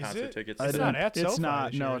bought Is concert it? tickets. It's not at It's SoFi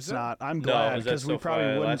not. this No, year, it's is it? not. I'm No, it glad was at because we SoFi probably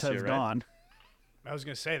wouldn't last have year, right? gone. I was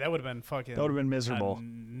gonna say that would have been fucking. That would have been miserable. a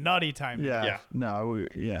nutty time. Yeah. Yeah. No.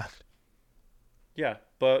 Yeah,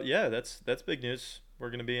 but yeah, that's big news.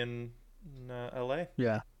 We're gonna be in L.A.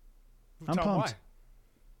 Yeah. I'm Tell 'em pumped. why.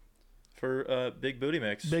 for Big Booty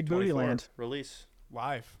Mix. Big Booty 24 Land. release.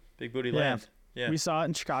 Live. Big Booty Yeah. Land. Yeah. We saw it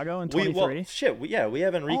in Chicago in We 23. we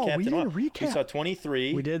haven't recapped we it all. didn't recap. We saw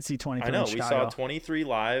 23. We did see 23 I know. in We Chicago. saw 23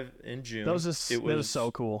 live in June. That was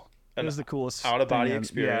so cool. It an was the coolest out-of-body thing.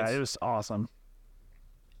 experience. Yeah, it was awesome.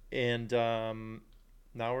 And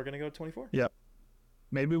now we're gonna go to 24. Yep.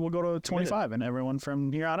 Maybe we'll go to 25 and everyone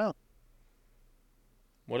from here on out.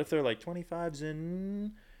 What if they're like 25s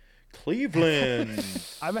in Cleveland?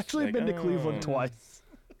 I've actually Like, been to Cleveland twice.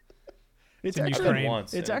 It's in actually Ukraine.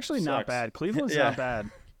 once. it's and it actually not sucks. bad. Cleveland's Yeah. not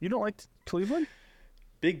bad. You don't like Cleveland?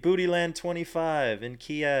 Big Booty Land 25 in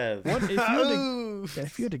Kiev. What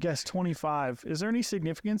if you had to guess 25? Is there any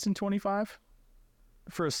significance in 25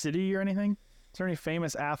 for a city or anything? Is there any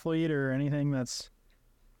famous athlete or anything that's?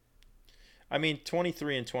 I mean,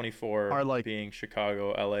 23 and 24 Are like- being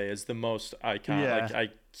Chicago, LA is the most iconic. Yeah. Like, I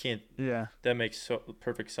can't. Yeah, That makes so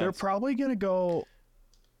perfect they're sense. probably gonna go.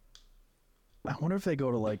 I wonder if they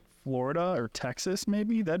go to like Florida or Texas.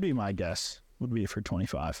 Maybe that'd be my guess. Would be for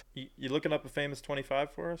 25. You looking up a famous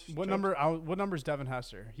 25 for us? What Chubbs? number? What number is Devin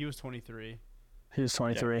Hester? He was 23. He was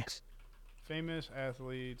 23. Famous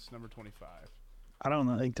athletes, number 25. I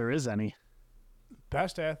don't think there is any.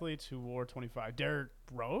 Best athletes who wore 25. Derrick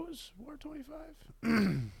Rose wore 25.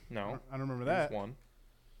 No. I don't remember There's that. one.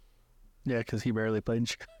 Yeah, because he barely played in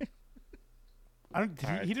Chicago. I don't.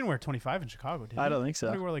 He didn't wear 25 in Chicago, did he? I don't think I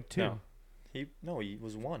think he so. wore like 2. No. He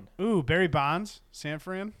was one. Ooh, Barry Bonds, San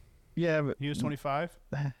Fran. Yeah, but He was 25.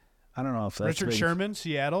 I don't know if that's Richard big. Sherman,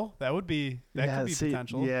 Seattle. That could be See,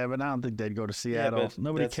 potential. Yeah, but I don't think they'd go to Seattle. but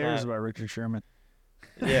Nobody that's cares not- about Richard Sherman.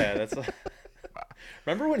 Yeah, that's.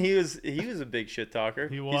 Remember when he was a big shit talker?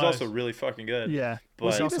 He He's was. also really fucking good. Yeah. But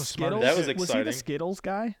Was he also the smart. Skittles? That was Was he exciting. the Skittles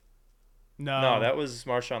guy? No, that was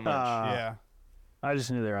Marshawn Lynch. yeah. I just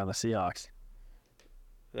knew they were on the Seahawks.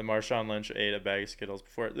 The Marshawn Lynch ate a bag of Skittles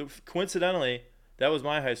before. Coincidentally, that was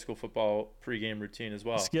my high school football pregame routine as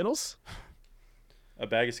well. Skittles? A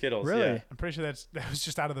bag of Skittles. Really? Yeah. I'm pretty sure that was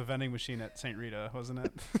just out of the vending machine at St. Rita, wasn't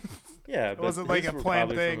it? Yeah. It wasn't like a these were planned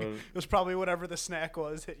probably thing. from It was probably whatever the snack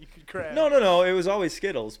was that you could grab. No. It was always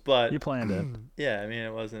Skittles, but You planned it. yeah, I mean,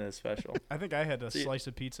 it wasn't as special. I think I had a See- slice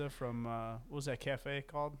of pizza from what was that cafe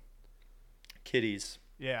called? Kitties.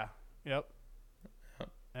 Yeah. Yep.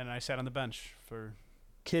 And I sat on the bench for 4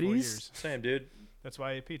 Kitties? years. Same, dude. That's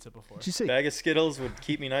why I ate pizza before. Did you say? Bag of Skittles would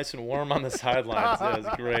keep me nice and warm on the sidelines. Yeah, it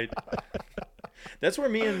was great. That's where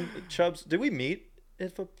me and Chubbs, did we meet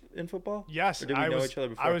in football? Yes, Or did we I know was. each other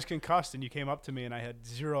before? I was concussed, and you came up to me, and I had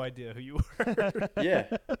zero idea who you were. Yeah.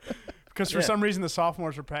 Because for Yeah. some reason the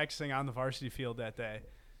sophomores were practicing on the varsity field that day.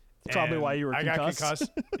 Probably And why you were I got concussed.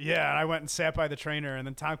 concussed. Yeah, and I went and sat by the trainer, and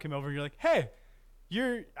then Tom came over, and you're like, "Hey,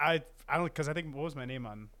 I don't," because I think what was my name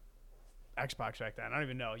on Xbox back then? I don't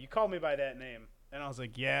even know. You called me by that name, and I was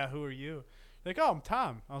like, "Yeah, who are you?" You're like, "Oh, I'm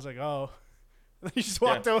Tom." I was like, "Oh," and then you just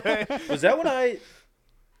walked away. Was that when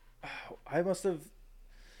I must have,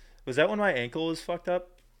 was that when my ankle was fucked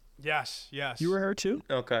up? Yes. You were hurt too?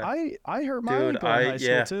 Okay. I hurt my Dude, ankle in high school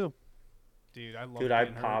yeah. too. Dude, I love. Dude, I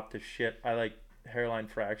popped a shit. I like hairline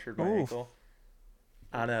fractured my Oof. ankle.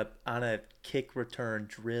 On a kick return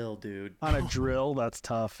drill, dude. On a drill, that's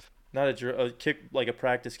tough. Not a drill, a kick, like a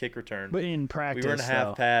practice kick return. But in practice, We were in half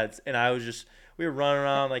though. pads, and we were running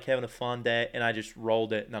around like having a fun day, and I just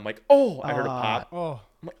rolled it, and I'm like, oh, I heard a pop. Oh,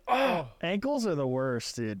 I'm like, oh. Ankles are the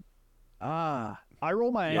worst, dude. I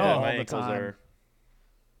roll my ankle Yeah, all my the ankles time. are.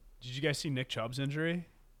 did you guys see Nick Chubb's injury?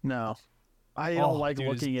 No. I don't Oh, like dude,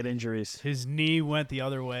 looking at injuries. His knee went the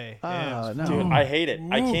other way. Ah, no. Dude, I hate it.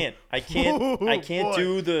 I can't Boy.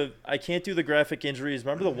 do the graphic injuries.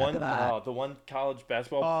 Remember the one college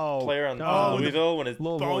basketball player on Louisville when his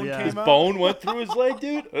bone yeah. came his out? bone went through his leg,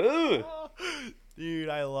 dude. Ugh. Dude,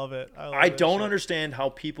 I love it. I don't understand how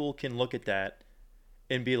people can look at that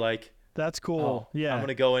and be like, That's cool. "Oh, yeah. I'm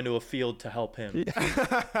gonna go into a field to help him.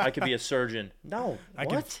 I could be a surgeon." No, I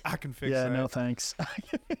can fix yeah, that. no thanks.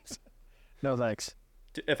 No thanks.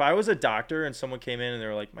 If I was a doctor and someone came in and they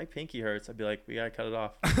were like, "My pinky hurts," I'd be like, "We gotta cut it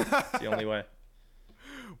off. It's the only way."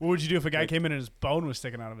 What would you do if a guy came in and his bone was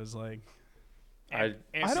sticking out of his leg? I'd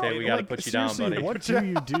I say don't- we gotta like, put you down, seriously, buddy. What do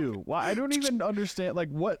you do? Why? I don't even understand. Like,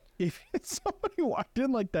 what if somebody walked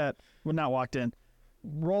in like that? Well, not walked in,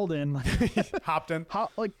 rolled in. Hopped in. How?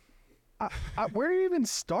 Like, where do you even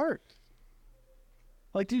start?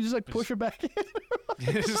 Like, do you just like push it back in?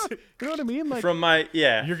 You know what I mean? Like, From my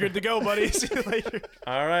You're good to go, buddy. See you later.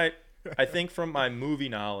 all right. I think from my movie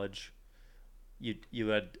knowledge, you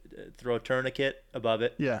had throw a tourniquet above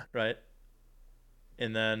it, yeah. right?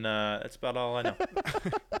 And then that's about all I know.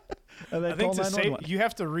 And then I think call to save, 911. you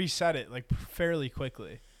have to reset it like fairly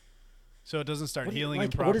quickly, so it doesn't start What do you- healing like,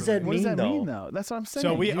 improperly. what does that What does mean, that mean, though? though? That's what I'm saying.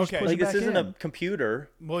 So we- You just okay. push Like it this back isn't in. a computer.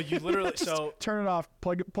 Well, you literally so. Turn it off,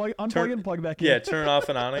 unplug it, and plug it back in. Yeah, turn it off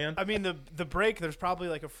and on again. I mean, the break, there's probably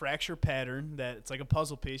like a fracture pattern that it's like a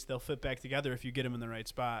puzzle piece. They'll fit back together if you get them in the right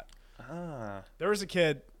spot. Ah, There was a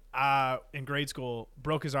kid in grade school,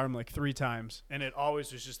 broke his arm like 3 times, and it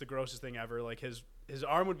always was just the grossest thing ever. Like his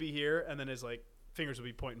arm would be here, and then his like fingers would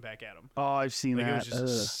be pointing back at him. Oh, I've seen Like it that.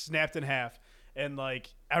 was just snapped in half. And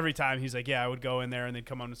like every time he's like, yeah, I would go in there and they'd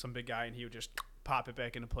come on to some big guy and he would just pop it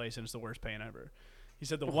back into place, and it's the worst pain ever. He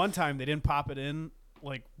said the one time they didn't pop it in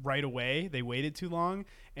like right away, they waited too long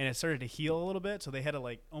and it started to heal a little bit, so they had to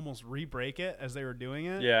like almost re-break it as they were doing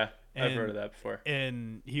it. yeah, I've And- heard of that before.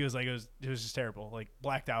 And he was like, it was just terrible, like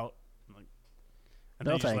blacked out. Like, and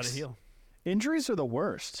No then you just thanks. let it heal. Injuries are the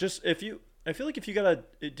worst. Just I feel like if you gotta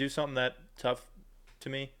do something that tough to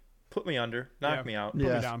me, put me under, knock Yeah. me out, Put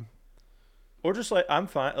Yeah. me down. or just like I'm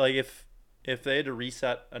fine. Like if they had to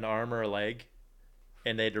reset an arm or a leg,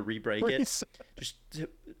 and they had to re-break it, just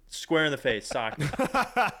square in the face, sock me.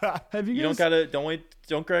 Have you You guys?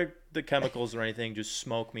 don't grab the chemicals or anything. Just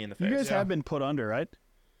smoke me in the face. You guys Yeah. have been put under, right?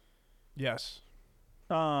 Yes.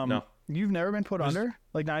 No. You've never been put under,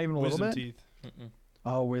 like not even a little Wisdom bit. teeth.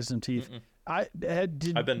 Oh, wisdom teeth.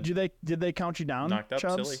 Did I've been did they count you down? knocked up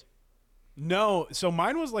Chubbs? silly. No, so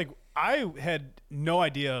mine was like I had no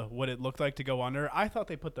idea what it looked like to go under. I thought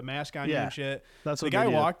they put the mask on you Yeah, and shit. that's The what guy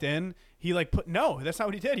they did. walked in. He like put no, that's not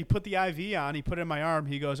what he did. He put the IV on. He put it in my arm.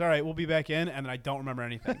 He goes, "All right, we'll be back in," and I don't remember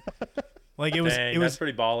anything. Like it was, Dang, it that's was.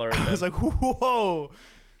 pretty baller. I was like, "Whoa!"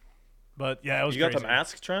 But yeah, it was. you got crazy. the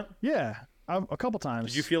mask, Trent? Yeah, a couple times.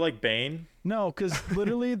 Did you feel like Bane? No, because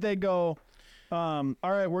literally they go, all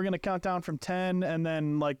right, we're gonna count down from 10, and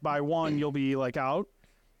then like by 1 you'll be like out.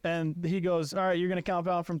 And he goes, all right, you're gonna count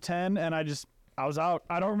down from 10, and I was out.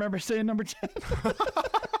 I don't remember saying number 10.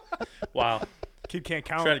 Wow. Kid can't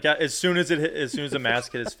count. Trent got, as soon as the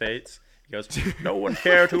mask hit his face, he goes, "No one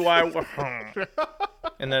cared who I was,"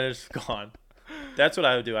 and then it's gone. That's what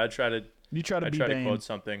I would do. I'd try to You try to I'd be try to Bane. quote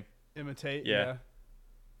something. Imitate. Yeah.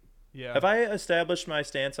 Yeah. Have I established my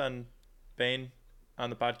stance on Bane on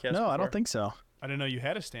the podcast? No, I before? don't think so. I didn't know you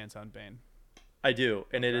had a stance on Bane. I do,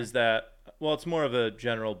 and it is that. Well, it's more of a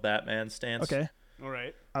general Batman stance. Okay, All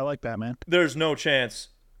right. I like Batman. There's no chance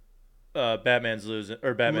Batman's losing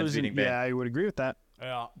or Batman's Losing- beating Bane. Yeah, I would agree with that.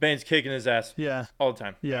 Yeah. Bane's kicking his ass Yeah, all the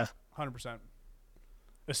time. yeah. 100%.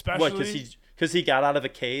 Especially. What? Because he got out of a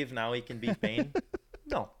cave. Now he can beat Bane.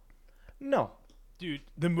 No. Dude,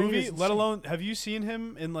 the movie, is let insane. alone, have you seen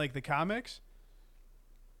him in like the comics?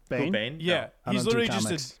 Who, Bane. Bane? Yeah, I he's don't do literally just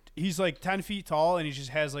comics. he's like 10 feet tall, and he just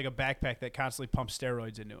has like a backpack that constantly pumps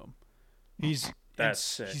steroids into him. He's That's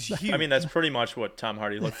sick. he's huge. I mean, that's pretty much what Tom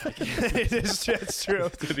Hardy looked like. it's true.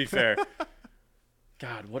 To be fair.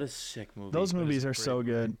 God, what a sick movie. Those movies a are great so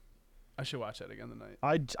good. I should watch that again tonight.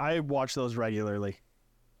 I watch those regularly,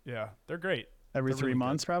 Yeah, they're great. every They're 3 really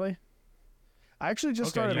months probably. I actually just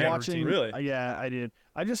Okay, started you have a watching. routine. Really? Yeah, I did.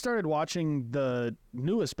 I just started watching the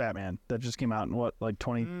newest Batman that just came out in what, like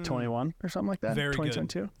 2021 or something like that. Very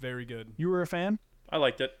 2022. good. Very good. You were a fan? I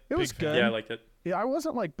liked it. It was Big fan. good. Yeah, I liked it. Yeah, I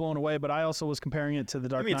wasn't like blown away, but I also was comparing it to the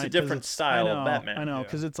Dark I mean, Knight. it's a 'cause different style I of know, Batman. I know, Yeah.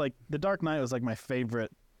 because it's like the Dark Knight was like my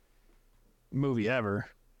favorite movie ever.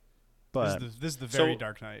 But This is the very So-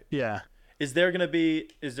 Dark Knight. yeah, Is there gonna be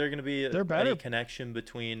There better- any connection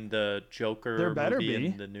between the Joker There better movie be.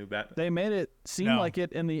 and the new Batman? they made it seem No. like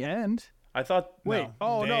it in the end. I thought. Wait. No,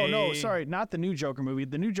 Oh no, they- sorry, not the new Joker movie.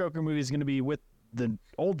 The new Joker movie is going to be with the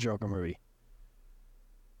old Joker movie,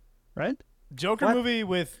 right? Joker What? movie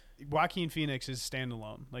with Joaquin Phoenix is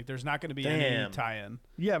standalone. Like, there's not going to be any Damn. tie-in.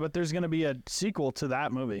 Yeah, but there's going to be a sequel to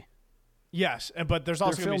that movie. Yes, but there's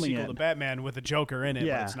also going to be a filming sequel it. to Batman with a Joker in it,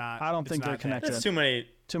 Yeah, but it's not. I don't it's think they're not that. connected. That's too many.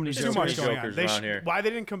 Too many There's There's too Jokers. much going Jokers on. around here. Why they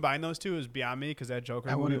didn't combine those two is beyond me, because that Joker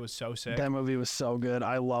I movie would've- was so sick. That movie was so good.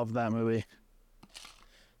 I love that movie.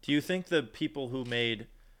 Do you think the people who made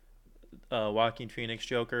Joaquin Phoenix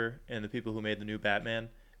Joker and the people who made the new Batman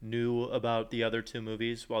knew about the other two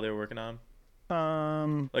movies while they were working on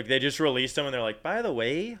 'em? Like they just released them and they're like, by the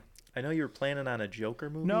way, I know you were planning on a Joker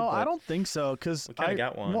movie. No, I but don't think so. Because we kinda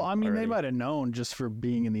got one Well, I mean, they already. might have known just for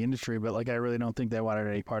being in the industry, but like, I really don't think they wanted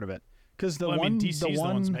any part of it. Because the Well, I one, mean, DC's the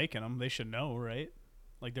ones one, making them. They should know, right?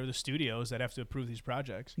 Like, they're the studios that have to approve these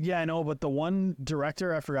projects. yeah, I know, but the one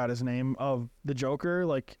director, I forgot his name, of the Joker,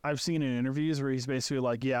 like I've seen in interviews where he's basically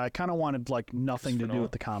like, yeah, I kind of wanted like nothing to Christopher do Nolan?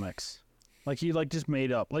 with the comics. Like he like just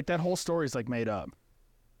made up. Like that whole story's like made up.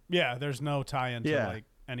 Yeah, there's no tie-in Yeah. to, like,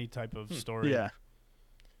 any type of story. Yeah.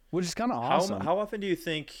 Which is kind of awesome. How often do you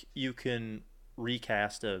think you can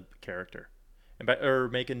recast a character, or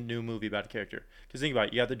make a new movie about a character? Because think about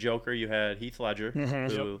it, you got the Joker, you had Heath Ledger,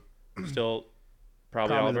 who still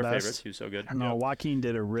probably all of Probably our the best. favorites. He was so good. I know Joaquin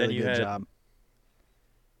did a really you good had job.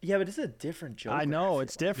 Yeah, but it's a different Joker. I know feel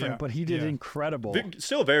it's different, Yeah, but he did yeah. incredible.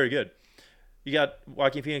 Still very good. You got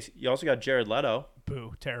Joaquin Phoenix. You also got Jared Leto.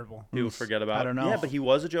 Boo, terrible. People forget about. I don't know. Yeah, but he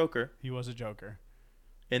was a Joker. He was a Joker.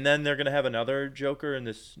 And then they're gonna have another Joker in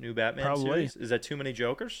this new Batman Probably. series. Is that too many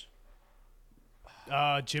Jokers?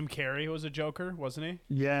 Jim Carrey was a Joker, wasn't he?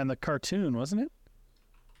 Yeah, and the cartoon, wasn't it?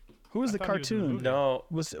 Who was I the thought he was in the cartoon? movie. No,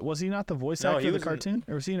 Was he not the voice No, actor he of the was in- cartoon,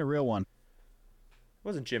 or was he in a real one? it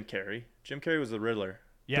wasn't Jim Carrey. Jim Carrey was the Riddler,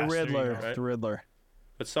 Yes, the there you Riddler. go. Right. The Riddler.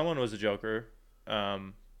 but someone was a Joker.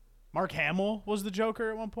 Mark Hamill was the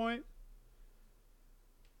Joker at one point.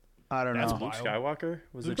 I don't That's know. wild. Luke Skywalker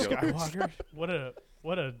was Luke a Joker. Skywalker.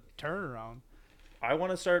 What a turnaround. I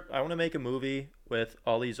want to make a movie with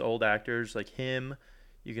all these old actors like him.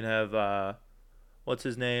 You can have what's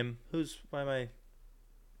his name? Why am I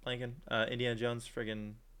blanking? Indiana Jones,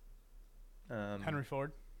 friggin' Henry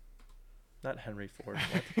Ford. not Henry Ford.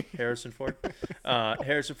 What? Harrison Ford.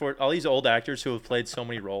 Harrison Ford. All these old actors who have played so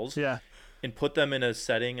many roles, Yeah. and put them in a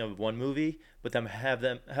setting of one movie, but have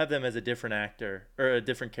them as a different actor or a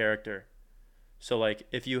different character. So like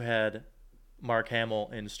if you had Mark Hamill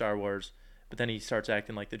in Star Wars, but then he starts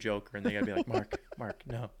acting like the Joker, and they gotta be like, Mark,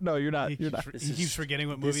 no. No, you're not. He You're keeps, not. This he is- keeps forgetting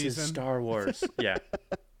what This movie he's is in. Star Wars. Yeah.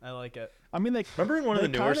 I like it. I mean, they. Remember in one of They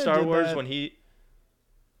the newer kinda Star did Wars that- when he?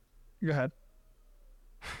 Go ahead.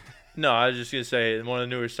 No, I was just gonna say in one of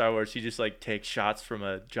the newer Star Wars, he just like takes shots from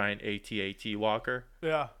a giant AT-AT walker.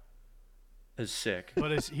 Yeah, It's sick.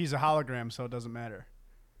 but he's a hologram, so it doesn't matter.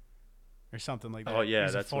 Or something like that. Oh, yeah,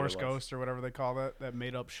 he's that's a what it Force was. Ghost or whatever they call that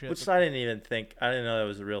made up shit. Which I didn't even think. I didn't know that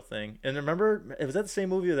was a real thing. And remember, was that the same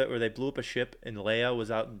movie where they blew up a ship and Leia was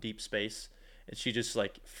out in deep space and she just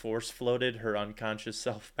like force floated her unconscious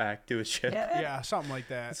self back to a ship? Yeah, something like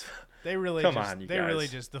that. They really Come just, on, you they really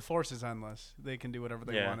guys. just, the Force is endless. They can do whatever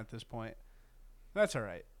they Yeah. want at this point. That's all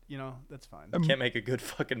right. You know, that's fine. Can't make a good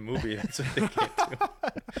fucking movie. That's what they can't do.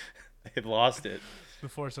 They've lost it. The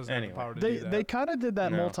Force doesn't Anyway. have the power to They do that. they kind of did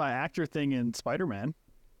that No. multi-actor thing in Spider-Man.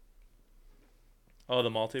 Oh, the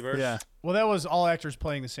multiverse? Yeah. Well, that was all actors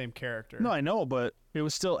playing the same character. No, I know, but it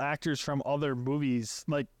was still actors from other movies.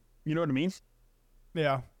 Like, you know what I mean?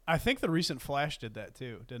 Yeah. I think the recent Flash did that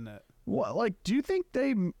too, didn't it? What? Like, do you think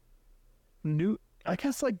they knew? I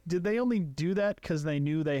guess like, did they only do that because they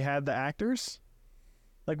knew they had the actors?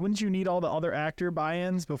 Like, wouldn't you need all the other actor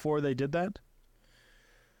buy-ins before they did that?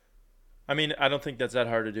 I mean, I don't think that's that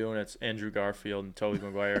hard to do, and it's Andrew Garfield and Tobey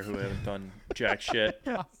Maguire who haven't done jack shit.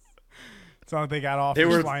 It's not like they got off. They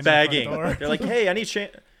were begging. begging. They're like, hey, any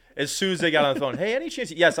chance? As soon as they got on the phone, hey, any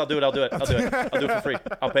chance? Yes, I'll do it. I'll do it for free.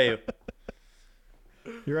 I'll pay you.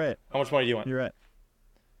 You're right. How much money do you want? You're right.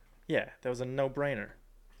 Yeah, that was a no-brainer.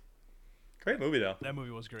 Great movie, though. That movie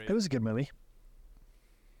was great. It was a good movie.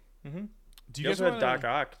 Mm-hmm. Do You you guys also had wanna- Doc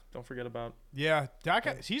Ock. Don't forget about. Yeah, Doc.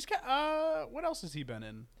 He's got. What else has he been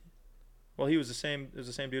in? Well, he was the same. It was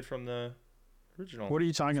the same dude from the original. What are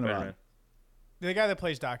you talking Spider-Man. about? The guy that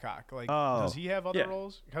plays Doc Ock. Like, Oh. does he have other Yeah.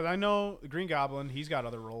 roles? Because I know the Green Goblin. He's got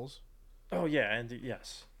other roles. Oh yeah, and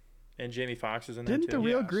yes, and Jamie Foxx is in there Didn't too. the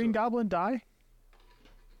real Yeah, Green so- Goblin die?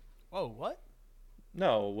 Oh, what?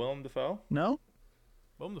 No, Willem Dafoe. No.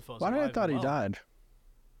 Willem Dafoe's Why did I alive thought and he well. died?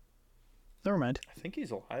 Never mind. I think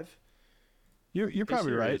he's alive. You're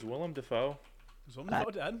probably right. Is Willem Dafoe? Is Willem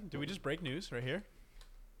Dafoe dead? Did we just break news right here?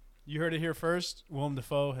 You heard it here first. Willem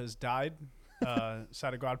Dafoe has died.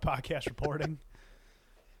 Side of God podcast reporting.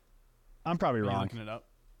 I'm probably Are you wrong. looking it up?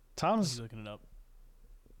 Tom's. He's looking it up.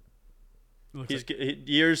 It looks He's like,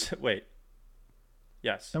 years. Wait.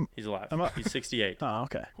 Yes, Am- he's alive. am I- He's 68. Oh,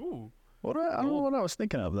 okay. ooh. I don't know what I was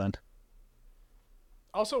thinking of then.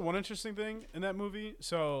 Also, one interesting thing in that movie.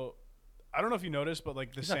 So, I don't know if you noticed, but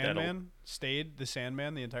like the He's not that old. Sandman stayed the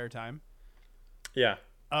Sandman the entire time. Yeah.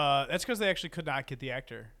 That's because they actually could not get the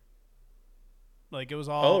actor. Like it was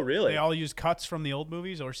all. Oh, really? They all used cuts from the old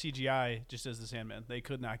movies or CGI just as the Sandman. They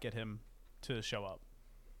could not get him to show up.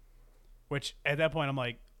 Which at that point I'm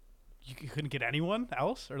like, you couldn't get anyone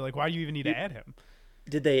else, or like, why do you even need to add him?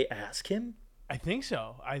 Did they ask him? I think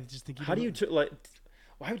so. I just think. How do you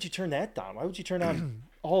why would you turn that down? Why would you turn down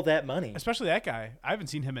all that money? Especially that guy. I haven't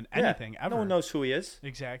seen him in anything ever. No one knows who he is.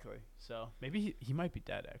 Exactly. So maybe he might be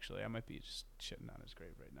dead. Actually, I might be just shitting on his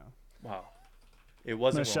grave right now. Wow. It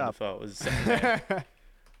wasn't Nice Willem shot. Dafoe. It was Sandman.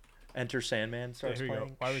 Enter Sandman Yeah, starts here you go.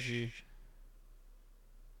 playing. Why would you?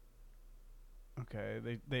 Okay,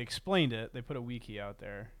 they explained it. They put a wiki out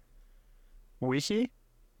there. Wiki?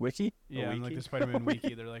 Yeah, and like wiki? the Spider-Man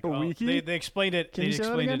wiki. They're like, A oh, wiki? they explained it. Can They you say that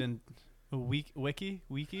explained it again? in a wiki. Wiki.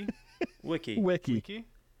 Wiki. Wiki. Wiki.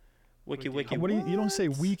 What do you don't say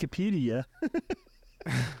Wikipedia?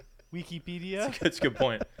 Wikipedia. That's a good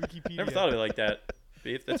point. Wikipedia. Never thought of it like that.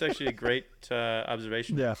 Beef. That's actually a great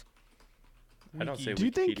observation. Yeah. I don't say Do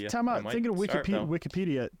you think, Wikipedia. time I out, might thinking of start, though.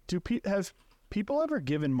 Wikipedia, have people ever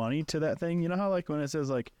given money to that thing? You know how like when it says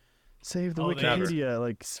like, save the Oh, they never. Wikipedia,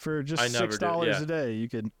 like for just I never $6 do, yeah. a day, you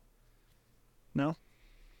could. No?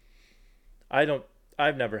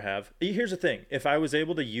 I've never have. Here's the thing. If I was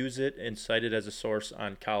able to use it and cite it as a source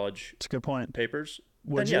on college It's a good point. papers,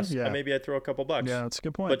 Would then you? yes, Yeah. maybe I'd throw a couple bucks. Yeah, that's a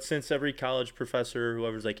good point. But since every college professor,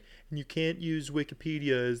 whoever's like, you can't use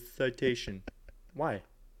Wikipedia as citation, why?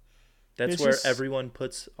 That's It's where just- everyone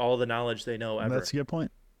puts all the knowledge they know ever. That's a good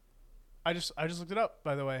point. I just looked it up.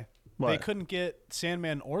 By the way, What? they couldn't get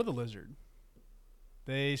Sandman or the Lizard.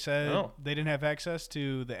 They said Oh. they didn't have access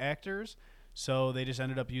to the actors, so they just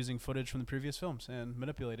ended up using footage from the previous films and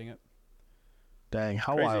manipulating it. Dang,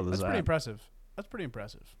 how Crazy. wild is That's that? pretty impressive. That's pretty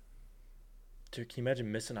impressive. Dude, can you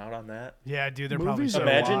imagine missing out on that? Yeah, dude, they're Movies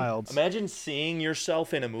probably are so wild. Imagine seeing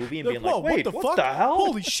yourself in a movie and being Whoa, like, wait, what the what fuck? the hell?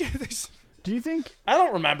 Holy shit! This- Do you think I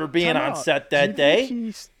don't remember being time on out, set do you that day.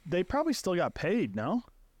 think they probably still got paid, no?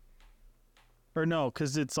 Or no,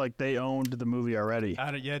 because it's like they owned the movie already. I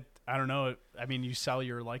don't know. I mean, you sell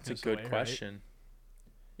your likeness. It's a good away, question.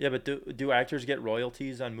 Yeah, but do actors get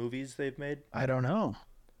royalties on movies they've made? I don't know.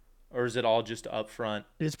 Or is it all just upfront?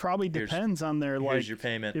 It probably Here's- depends on their Here's like. your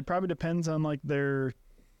payment. It probably depends on like their,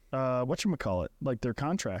 whatchamacallit, like their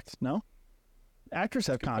contract. No, actors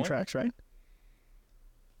have Good point. contracts, right?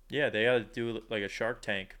 Yeah, they got to do like a Shark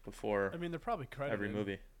Tank before Right? I mean, they're probably credited. every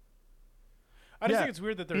movie. I just Yeah, think it's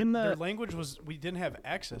weird that in their the- language was we didn't have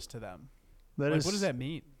access to them. That Like, is- what does that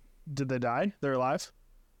mean? Did they die? They're alive.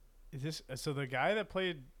 Is this so? The guy that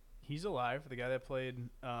played, he's alive. The guy that played,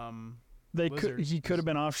 They Lizard could. He could is- have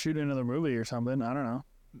been off shooting another movie or something. I don't know.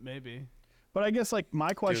 maybe. But I guess like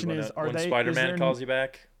my question Dude, is: Are when they? Spider-Man calls you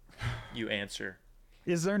back, you answer.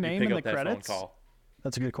 Is their You name pick in up the that credits? phone call.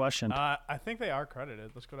 That's a good question. I think they are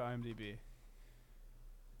credited. Let's go to IMDb.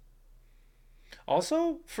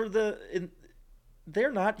 Also,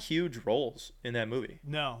 they're not huge roles in that movie,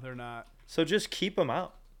 No, they're not. so just keep them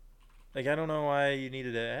out. Like, I don't know why you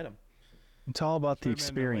needed to add them. It's all about the Spider-Man No Way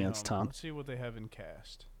experience, Home. Tom. Let's see what they have in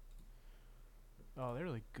cast. Oh, they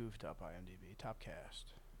really goofed up IMDb. Top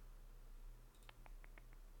cast.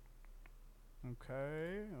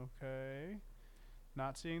 Okay.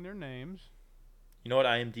 Not seeing their names. You know what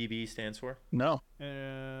IMDb stands for? No.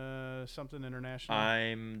 Something international.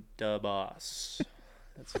 I'm the boss.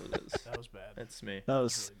 That's what it is. That was bad. That's me. That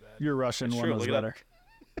was really bad. your Russian It's one true, was look it up. better.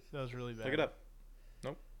 That was really bad. Look it up.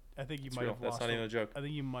 I think you It's might real. have That's lost. not even a joke. I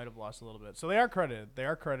think you might have lost a little bit. So they are credited. They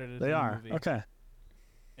are credited. They in are The movie. okay.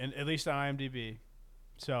 And at least on IMDb.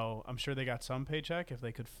 So I'm sure they got some paycheck if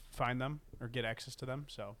they could find them or get access to them.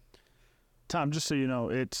 So Tom, just so you know,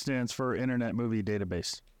 it stands for Internet Movie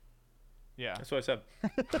Database. yeah. That's what I said.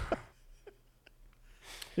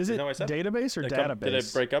 Is Isn't it that what I said? database or Did database?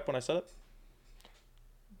 it break up when I said it?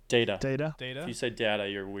 Data. Data. Data If you say data,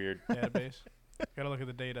 you're weird. database. Got to look at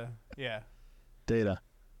the data. Yeah. Data.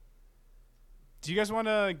 Do you guys want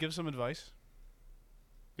to give some advice?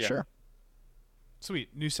 Yeah. Sure.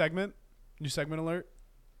 Sweet. New segment alert.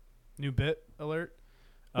 New bit alert.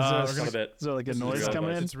 Is there- We're It's gonna- not a bit. Is there like a This is noise real coming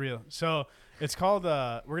advice. in? It's real. So it's called.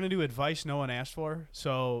 We're gonna do advice no one asked for.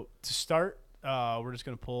 So to start, we're just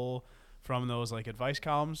gonna pull from those like advice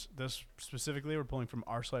columns. This specifically, we're pulling from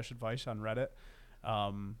r/advice on Reddit.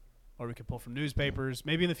 Or we could pull from newspapers.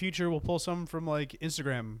 Maybe in the future we'll pull some from like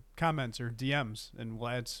Instagram comments or DMs, and we'll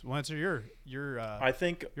answer your. I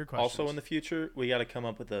think your questions. also in the future we got to come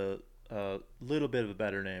up with a little bit of a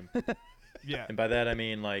better name. Yeah. And by that I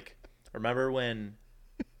mean, like, remember when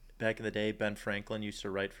back in the day Ben Franklin used to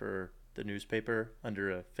write for the newspaper under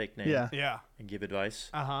a fake name? Yeah. Yeah. And give advice.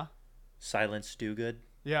 Silence Dogood.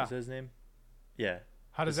 Yeah. Is his name? Yeah.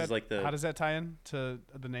 How does This is that like the- how does that tie in to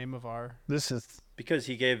the name of our? This is Because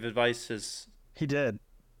he gave advice as he did.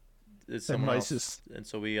 someone Advice else, is- and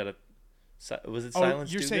so we gotta. Was it Oh,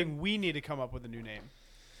 Silence? you're Dogood? saying we need to come up with a new name.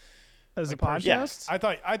 As a Like person- Yeah.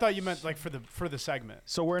 podcast. I thought you meant like for the segment.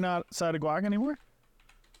 So we're not side of guac anymore.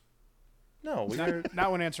 No, we are.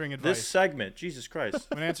 Not when answering advice. This segment, Jesus Christ.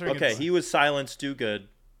 When answering Okay, advice. he was Silence Do Good.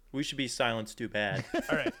 We should be Silence Do Bad.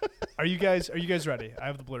 All right. Are you guys ready? I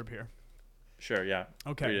have the blurb here. Sure, yeah.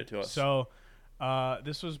 Okay. Read it to us. So,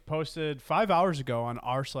 this was posted 5 hours ago on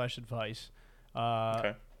r/advice.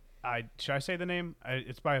 Okay. Should I say the name?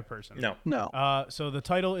 It's by a person. No. No. So the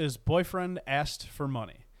title is "Boyfriend Asked for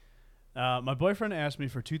Money." My boyfriend asked me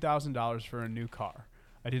for $2,000 for a new car.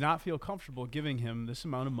 I did not feel comfortable giving him this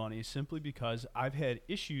amount of money simply because I've had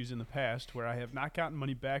issues in the past where I have not gotten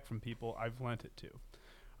money back from people I've lent it to.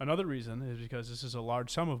 Another reason is because this is a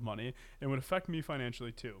large sum of money and would affect me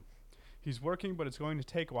financially too. He's working, but it's going to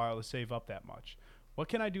take a while to save up that much. What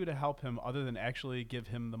can I do to help him other than actually give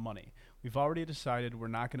him the money? We've already decided we're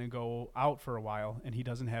not going to go out for a while, and he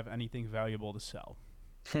doesn't have anything valuable to sell.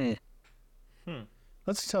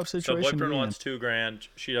 That's a tough So situation. to boyfriend be in. wants $2,000.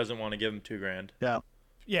 She doesn't want to give him $2,000. Yeah.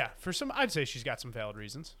 Yeah, I'd say she's got some valid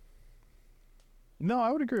reasons. No,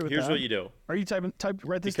 I would agree with Here's that. what you do. Are you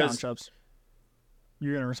write this Because- down, Chubbs?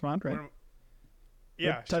 You're gonna respond, right?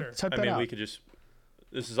 Yeah, Type, sure. Type I that mean, out. we could just.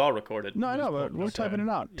 This is all recorded. No, I We know, just but pull we're up typing it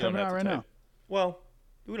out. You Typing don't it have out to right now. type. Well,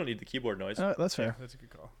 we don't need the keyboard noise. That's fair. That's a good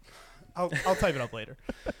call. I'll type it up later.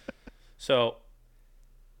 So,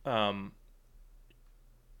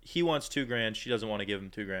 he wants $2,000. She doesn't want to give him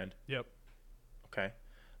 $2,000. Yep. Okay,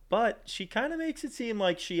 but she kind of makes it seem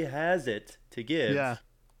like she has it to give. Yeah.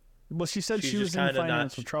 Well, she said She's she was just in kinda not-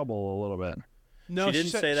 financial trouble a little bit, No, she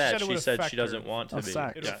didn't say that. it She would said affect she doesn't her. want to be.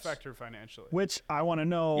 Affect. It'll Yes. affect her financially. which I want to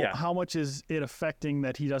know Yeah. how much is it affecting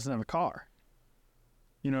that he doesn't have a car?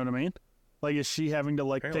 You know what I mean? Like, is she having to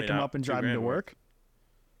like Apparently pick him not up and drive him to $2,000 work?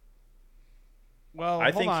 Well,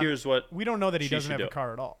 I hold think on. here's what. We don't know that he she doesn't should have a do.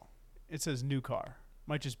 car at all. It says new car.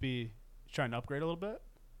 Might just be trying to upgrade a little bit.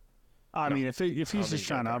 I No. mean, if he's think just he's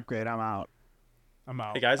trying to got a car. upgrade, I'm out. I'm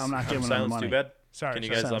out. Hey guys, I'm not giving him the silence money. too bad. Sorry. Can you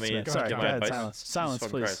sorry. guys let me Silence, sorry. give Go my ahead, advice? silence,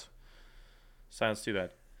 Jesus please. fucking Christ. Silence too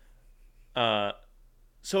bad.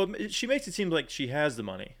 So she makes it seem like she has the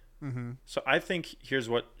money. Mm-hmm. So I think here's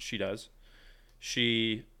what she does.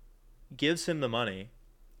 She gives him the money,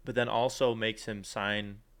 but then also makes him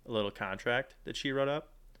sign a little contract that she wrote up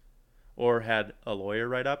or had a lawyer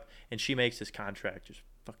write up, and she makes this contract just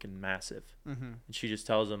fucking massive. Mm-hmm. And she just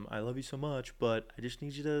tells him, I love you so much, but I just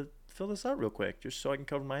need you to fill this out real quick just so I can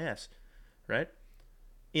cover my ass. Right?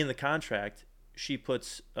 In the contract, she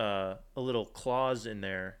puts a little clause in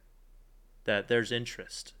there that there's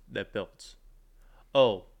interest that builds.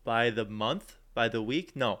 Oh, by the month? By the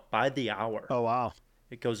week? No, by the hour. Oh wow,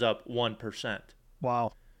 It goes up 1%.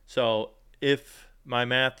 wow. So if my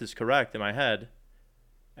math is correct in my head,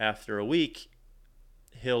 after a week,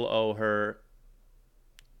 he'll owe her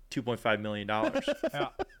 $2.5 million. Yeah,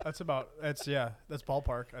 that's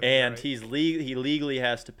ballpark. I think And you're right. he legally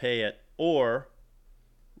has to pay it, or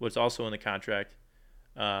what's also in the contract,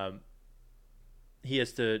 he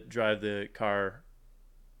has to drive the car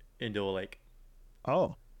into a lake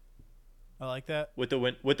Oh I like that. with the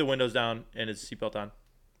windows down and his seatbelt on.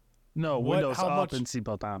 no, What- windows how up much- and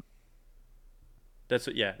seatbelt on. That's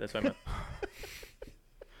what I meant.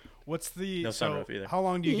 What's the No so sunroof either. how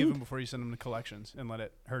long do you give him before you send him to collections and let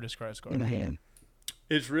his credit score?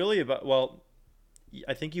 It's really about, well,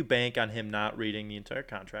 I think you bank on him not reading the entire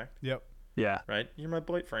contract, Yep. Yeah, right? You're my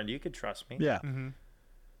boyfriend. You could trust me. yeah. Mm-hmm.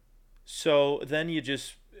 So then you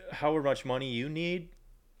just, however much money you need,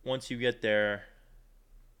 once you get there,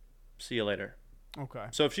 see you later. Okay.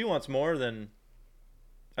 So if she wants more, then,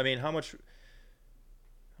 I mean, how much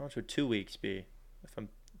would 2 weeks be? If I'm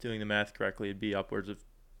doing the math correctly, it'd be upwards of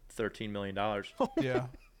 $13 million. Yeah.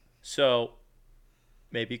 So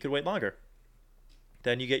maybe you could wait longer.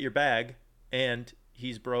 Then you get your bag, and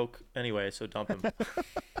he's broke anyway, so dump him.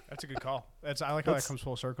 That's a good call. I like how that comes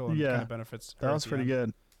full circle and yeah. kind of benefits. her That at was the pretty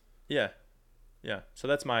end. good. Yeah. So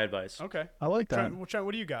that's my advice. Okay. I like that. Trent,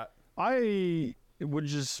 what do you got? I would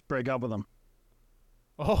just break up with him.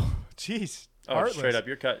 Oh, jeez. Oh, Heartless. straight up,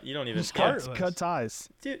 you're cut. You don't even Just Heartless. cut ties.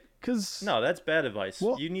 Dude, Because no, that's bad advice.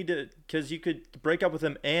 Well- You need to, because you could break up with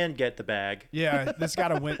him and get the bag. Yeah, this got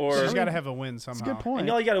to win. Or- She's got to have a win somehow. that's a good point. And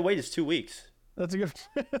all you got to wait is 2 weeks. That's a good.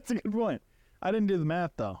 That's a good point. I didn't do the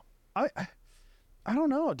math though. I don't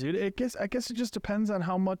know, dude. I guess it just depends on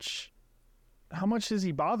how much is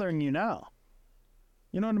he bothering you now.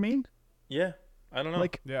 You know what I mean? Yeah, I don't know.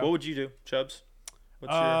 Like- Yeah. What would you do, Chubbs?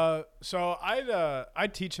 What's your... So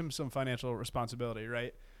I'd teach him some financial responsibility,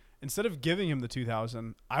 right? Instead of giving him the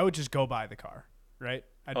 $2,000, I would just go buy the car, right?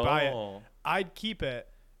 I'd buy it. I'd keep it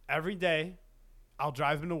every day. I'll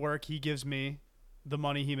drive him to work. He gives me the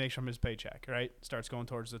money he makes from his paycheck, right? Starts going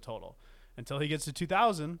towards the total until he gets to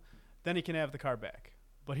 $2,000. Then he can have the car back.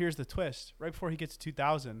 But here's the twist: right before he gets to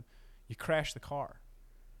 $2,000, you crash the car.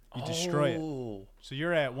 You destroy it. So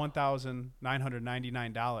you're at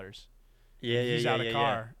 $1,999. Yeah, He's out of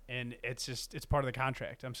car, and it's part of the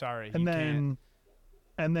contract. I'm sorry. And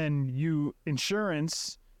then you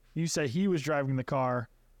insurance. You say he was driving the car,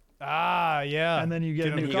 yeah. and then you get a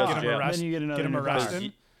him, new he goes car. to jail. Then you get another Get him new car.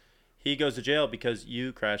 arrested. He goes to jail because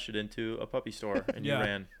you crashed it into a puppy store and you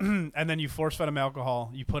ran. And then you force fed him alcohol.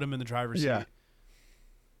 You put him in the driver's Yeah. seat.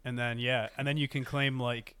 And then you can claim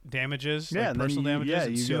like damages, Yeah, like and then personal damages,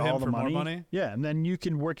 and you sue get him all the for money. more money. Yeah, and then you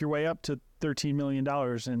can work your way up to $13 million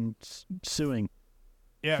in suing.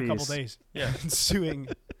 Yeah, a couple Fees. days. Yeah. Suing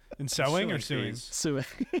and sewing or suing. fees. Suing.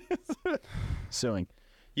 Suing.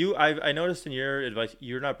 I noticed in your advice,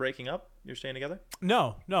 you're not breaking up. You're staying together.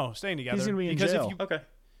 No, staying together. He's gonna be in because jail. If you, Okay.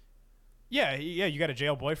 yeah, you got a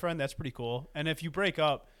jail boyfriend. That's pretty cool. And if you break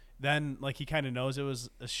up, then like he kind of knows it was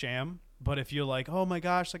a sham. But if you're like, oh my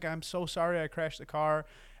gosh, like I'm so sorry I crashed the car,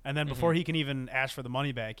 and then before he can even ask for the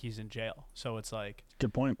money back, he's in jail. So it's like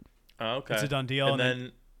Good point. Oh, okay. it's a done deal. And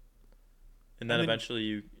then then- eventually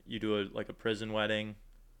you do a prison wedding.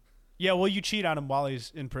 yeah, well, you cheat on him while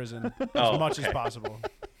he's in prison Oh, as much as okay. possible.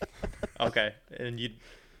 Okay. And you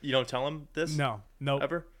don't tell him this? No,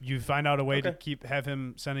 Ever? You find out a way to Okay. have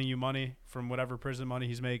him sending you money from whatever prison money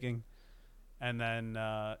he's making, and then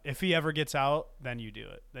if he ever gets out, then you do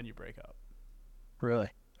it. Then you break up. Really?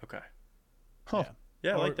 Okay. Huh.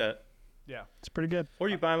 Yeah, I Or- like that. Yeah. It's pretty good. Or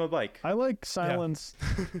you buy him a bike. I like silence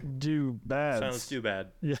do bad. Silence do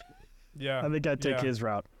bad. Yeah. I think I'd take yeah. his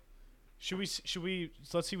route. Should we?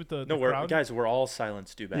 Let's see what the No, crowd we're all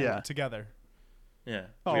silence do bad. Yeah. together. Yeah.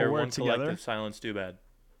 Oh, we are we're one together? collective silence do bad.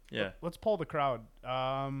 Yeah. Let's poll the crowd.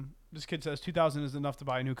 This kid says 2,000 is enough to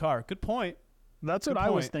buy a new car. Good point. That's Good what I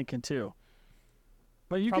was point. thinking too.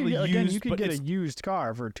 But you Probably could again, you used, could but get a it's- used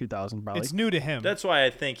car for $2,000 probably. It's new to him. That's why I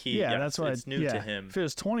think he. yeah, yes, that's what it's new to him. If it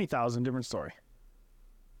was 20,000, different story.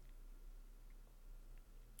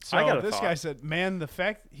 So I got a this thought. guy said, "Man, the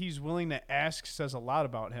fact he's willing to ask says a lot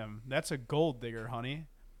about him. That's a gold digger, honey."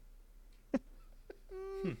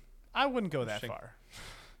 I wouldn't go that Interesting. far.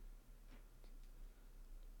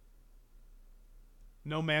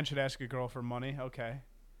 No man should ask a girl for money. Okay,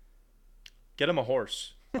 Get him a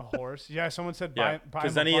horse. a horse. Yeah, someone said Yeah. buy him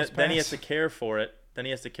Because a then bus he has pass. to care for it. Then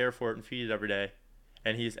he has to care for it and feed it every day.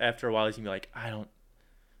 And he's after a while he's gonna be like, I don't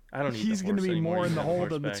need. He's going to be more in the hole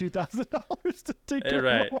than the horseback. $2,000 to take care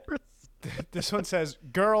Right. of the horse. This one says,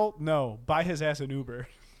 "Girl, no, buy his ass an Uber."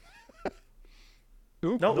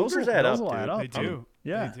 Ooh, No, those Ubers will- add those up, will add dude. up. They do.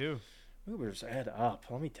 Yeah. They do. Ubers add up.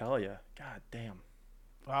 Let me tell you. God damn.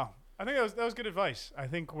 Wow. I think that was good advice. I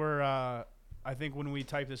think I think when we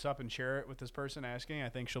type this up and share it with this person asking, I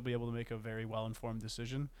think she'll be able to make a very well informed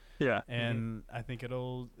decision, Yeah. and I think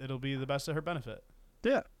it'll be the best of her benefit.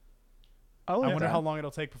 Yeah. I like wonder that. how long it'll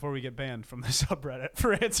take before we get banned from the subreddit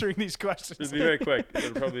for answering these questions. It'll be very quick.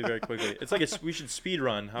 It'll probably be very quickly. It's like we should speed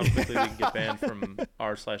run how quickly we can get banned from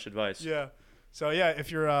r/advice. Yeah. So yeah,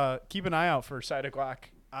 if you're keep an eye out for side o'clock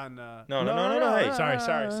on. No. No, Hey,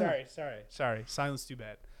 Sorry. Silence too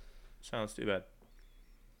bad. sounds too bad.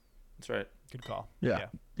 That's right. Good call. Yeah. You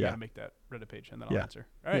Yeah. gotta make that Reddit page and then I'll Yeah. answer.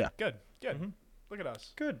 All right. Yeah. Good. Mhm. Look at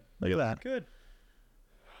us. Good. Look at that. Good.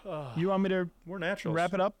 You want me to We're naturals.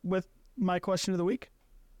 wrap it up with my question of the week?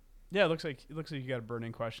 Yeah, it looks like you got a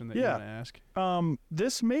burning question that you Yeah. want to ask.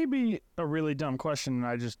 This may be a really dumb question, and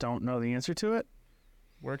I just don't know the answer to it.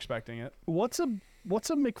 We're expecting it. What's a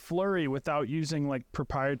McFlurry without using like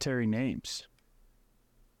proprietary names?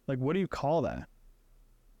 Like, what do you call that?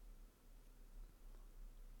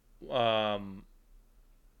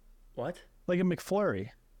 What? Like a McFlurry,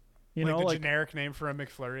 you know, the like generic name for a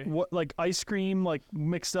McFlurry. what, like ice cream, like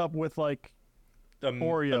mixed up with like A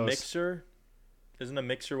Oreos. mixer? Isn't a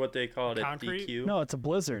mixer what they call it at Concrete? DQ? no, it's a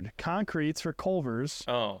Blizzard. Concrete's for Culver's.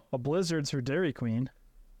 Oh. A Blizzard's for Dairy Queen.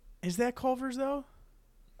 Is that Culver's though?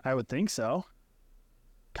 I would think so.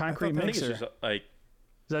 Concrete I think it's mixer. just like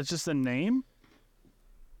Is that just a name?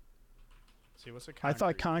 Let's see, what's a I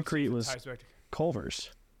thought concrete Let's was see if it ties back to-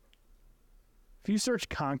 Culver's. If you search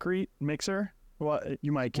concrete mixer, well,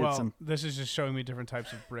 you might get Well, some this is just showing me different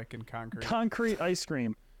types of brick and concrete. concrete ice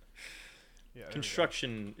cream. Yeah, there we go.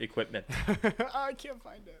 construction equipment. I can't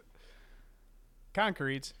find it.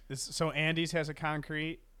 Concrete. So Andy's has a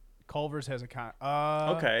concrete. Culver's has a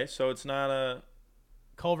Okay, so it's not a.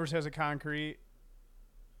 Culver's has a concrete.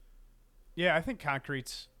 Yeah, I think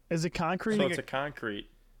concrete's. Is it concrete? So it's a concrete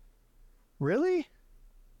Really?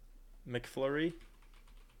 McFlurry.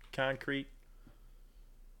 Concrete.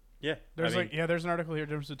 Yeah. There's I mean, there's an article here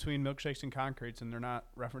difference between milkshakes and concretes, and they're not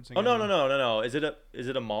referencing. Oh no any- no no no no! Is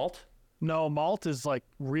it a malt? No, malt is like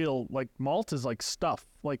real. Like malt is like stuff.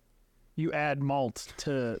 Like you add malt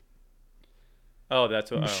to Oh,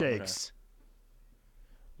 that's what. Oh, okay. shakes.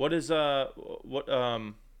 What is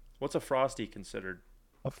what's a frosty considered?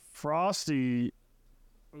 A frosty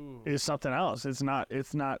Ooh. is something else. It's not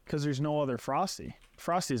because there's no other frosty.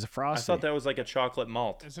 Frosty is a I frosty. thought that was like a chocolate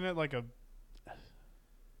malt. Isn't it like a?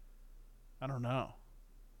 I don't know.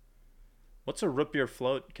 What's a root beer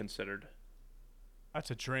float considered? That's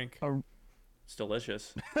a drink. It's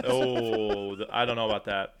delicious. Oh, I don't know about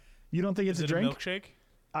that. You don't think it's Is a it drink? a milkshake?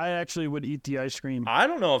 I actually would eat the ice cream. I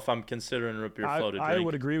don't know if I'm considering root beer I, float a drink. I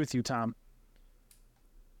would agree with you, Tom.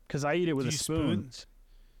 Because I eat it with Do a you spoon. spoon?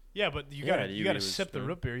 Yeah, but you Yeah, gotta you you gotta eat it with a sip the spoon.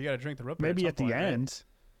 root beer. You gotta drink the root beer. Maybe some at the point, right? end.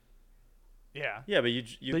 Yeah. Yeah, but you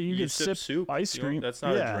But you could sip sip soup. ice You don't- cream. That's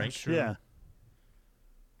not yeah, a drink. True. Yeah.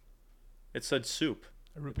 It said soup.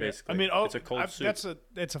 A root beer. Basically, I mean, it's a cold soup.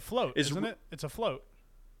 It's a float, isn't it? It's a float.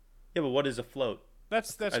 Yeah, but what is a float?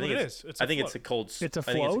 That's I what think it it's- is. It's I a think float. it's a cold. It's a I think it's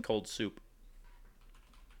a float? cold soup.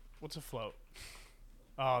 What's a float?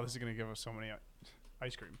 Oh, this is gonna give us so many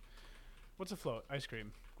ice cream. What's a float? Ice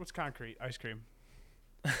cream. What's concrete? Ice cream.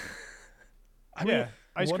 I mean, Yeah,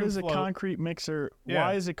 ice what cream is a float. concrete mixer? Yeah.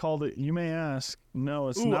 Why is it called it? You may ask. No,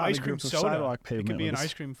 it's Ooh, not ice a cream group of soda. sidewalk It pavement. could be an with a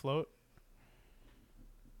ice cream float.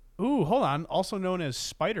 Ooh, hold on. Also known as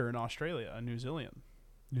spider in Australia, New Zealand.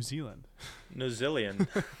 New Zealand. New Zealand.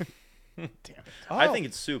 Damn it. I Oh, think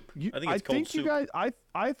it's soup. you- I think it's cold you soup. guys.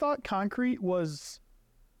 I thought concrete was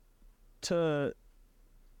to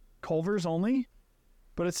Culver's only,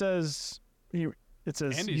 but it says It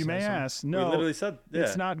says Andy's you may has some. ask. We No, literally said, yeah.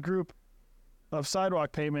 it's not group of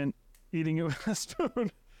sidewalk pavement eating it with a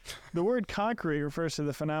spoon. The word concrete refers to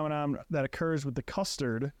the phenomenon that occurs with the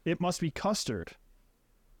custard. It must be custard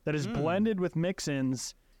that is blended with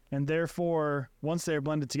mix-ins, and therefore, once they are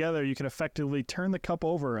blended together, you can effectively turn the cup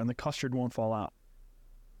over and the custard won't fall out.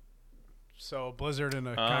 So blizzard and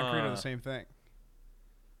a concrete are the same thing.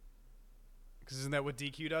 Because isn't that what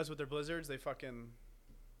DQ does with their blizzards? They fucking...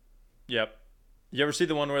 Yep. You ever see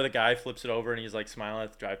the one where the guy flips it over and he's like smiling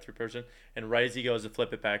at the drive-through person, and right as he goes to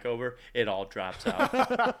flip it back over, it all drops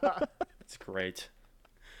out. It's great.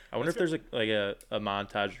 I wonder if there's a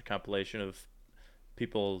montage or compilation of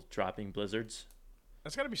people dropping blizzards.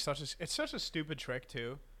 That's got to be it's such a stupid trick,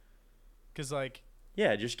 too. Because, like...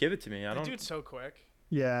 Yeah, just give it to me. I They don't. do it so quick.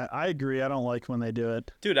 Yeah, I agree. I don't like when they do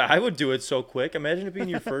it. Dude, I would do it so quick. Imagine it being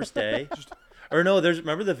your first day. Or no,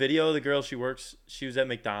 remember the video of the girl she was at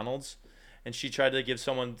McDonald's and she tried to give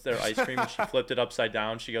someone their ice cream and she flipped it upside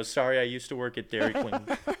down. She goes, "Sorry, I used to work at Dairy Queen."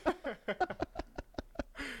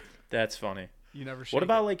 That's funny. You never shake What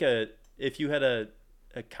about it. if you had a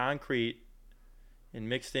concrete and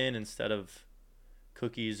mixed in instead of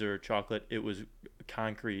cookies or chocolate, it was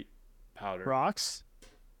concrete powder. Rocks?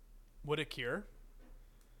 Would it cure?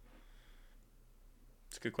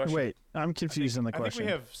 It's a good question. Wait, I'm confused in the I question. think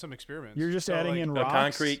we have some experiments. You're just So, adding like, in No,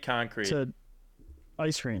 rocks concrete. to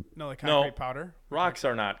ice cream. No, like No. concrete powder? Rocks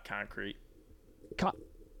are not concrete.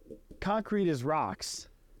 Concrete is rocks.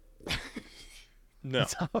 No.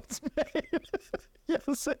 That's how it's made.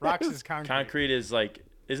 Yes, it Rocks is. is concrete. Concrete is like,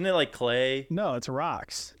 isn't it like clay? No, it's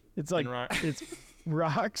rocks. It's like it's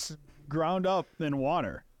rocks ground up in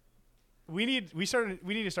water. We need to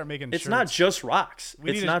start making It's shirts. not just rocks.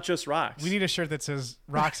 We It's need not just rocks. We need a shirt that says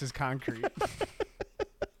rocks is concrete.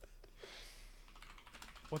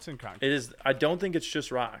 What's in concrete? It is. I don't think it's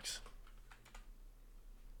just rocks.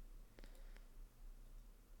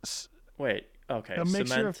 Wait. Okay. A mixture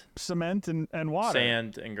Cement, of cement and water.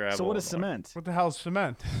 sand, and gravel. So what is and oil. cement? What the hell is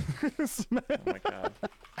cement? Oh my god.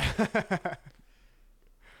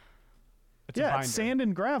 It's a Yeah, binder. it's sand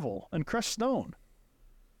and gravel and crushed stone.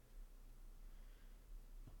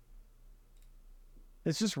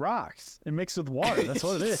 It's just rocks and mixed with water. That's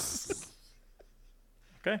what it is.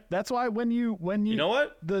 Okay. That's why when you You know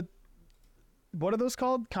what? what are those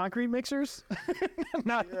called? Concrete mixers?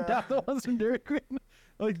 not the ones from Dairy Queen.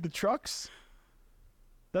 Like the trucks.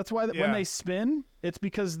 That's why when Yeah. they spin, it's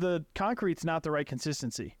because the concrete's not the right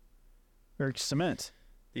consistency. Or cement.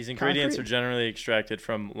 These ingredients Concrete. are generally extracted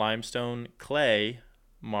from limestone, clay,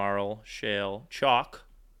 marl, shale, chalk,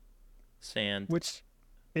 sand, Which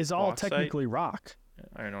is all Bauxite? technically rock.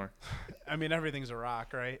 iron ore. I mean, everything's a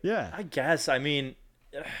rock, right? Yeah. I guess. I mean,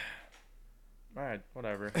 all right,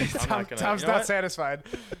 whatever. I'm not gonna. Tom's you know not what? satisfied.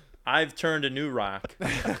 I've turned a new rock.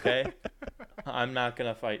 Okay, I'm not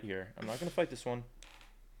gonna fight here. I'm not gonna fight this one.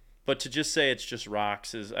 But to just say it's just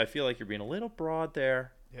rocks is, I feel like you're being a little broad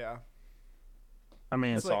there. Yeah. I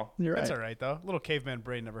mean, That's all. you're right. That's all right, though. Little caveman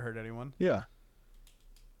brain never hurt anyone. Yeah.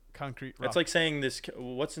 Concrete rock. It's like saying this.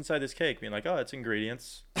 What's inside this cake? Being like, oh, it's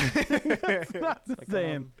ingredients. It's not the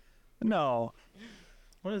same. No.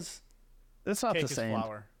 What is? It's not cake the is same.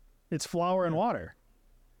 flour. It's flour and water.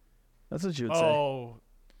 That's what you would say. Oh,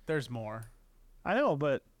 there's more. I know,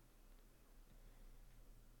 but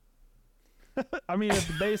I mean, at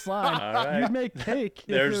the baseline, All right. you'd make cake if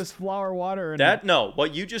There's- it was flour, water, and That no,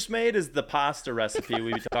 what you just made is the pasta recipe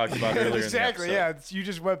we talked about earlier. Exactly, in the yeah. episode. You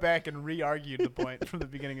just went back and re-argued the point from the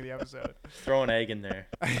beginning of the episode. Throw an egg in there.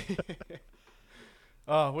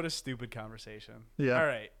 Oh, what a stupid conversation. Yeah. All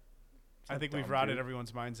right. I not think we've dumb, rotted dude.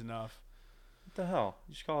 everyone's minds enough. What the hell?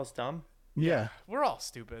 You just call us dumb? yeah. We're all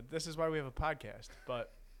stupid. This is why we have a podcast.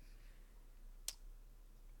 But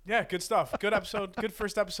yeah, good stuff. Good episode. Good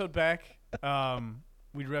first episode back.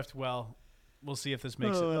 We riffed well. We'll see if this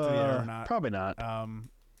makes it to the air or not. Probably not.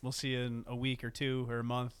 We'll see in a week or two or a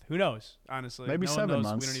month. Who knows? Honestly, Maybe no 7 one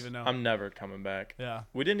knows. months. We don't even know. I'm never coming back. Yeah.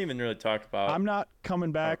 We didn't even really talk about I'm not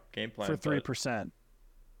coming back our game plan for but 3%.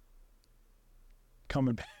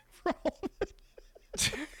 Coming back for all of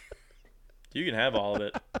it. You can have all of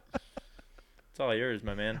it. It's all yours,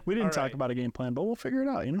 my man. We didn't All talk right. about a game plan, but we'll figure it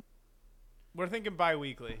out, you know? We're thinking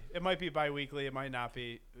bi-weekly. It might be bi-weekly. It might not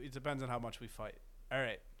be. It depends on how much we fight. All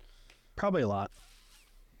right. Probably a lot.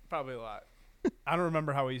 Probably a lot. I don't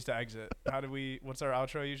remember how we used to exit. What's our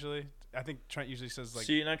outro usually? I think Trent usually says like,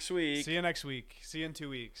 See you next week. see you next week. See you in 2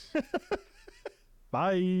 weeks.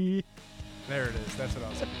 Bye. There it is. That's what I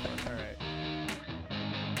was looking for. All right.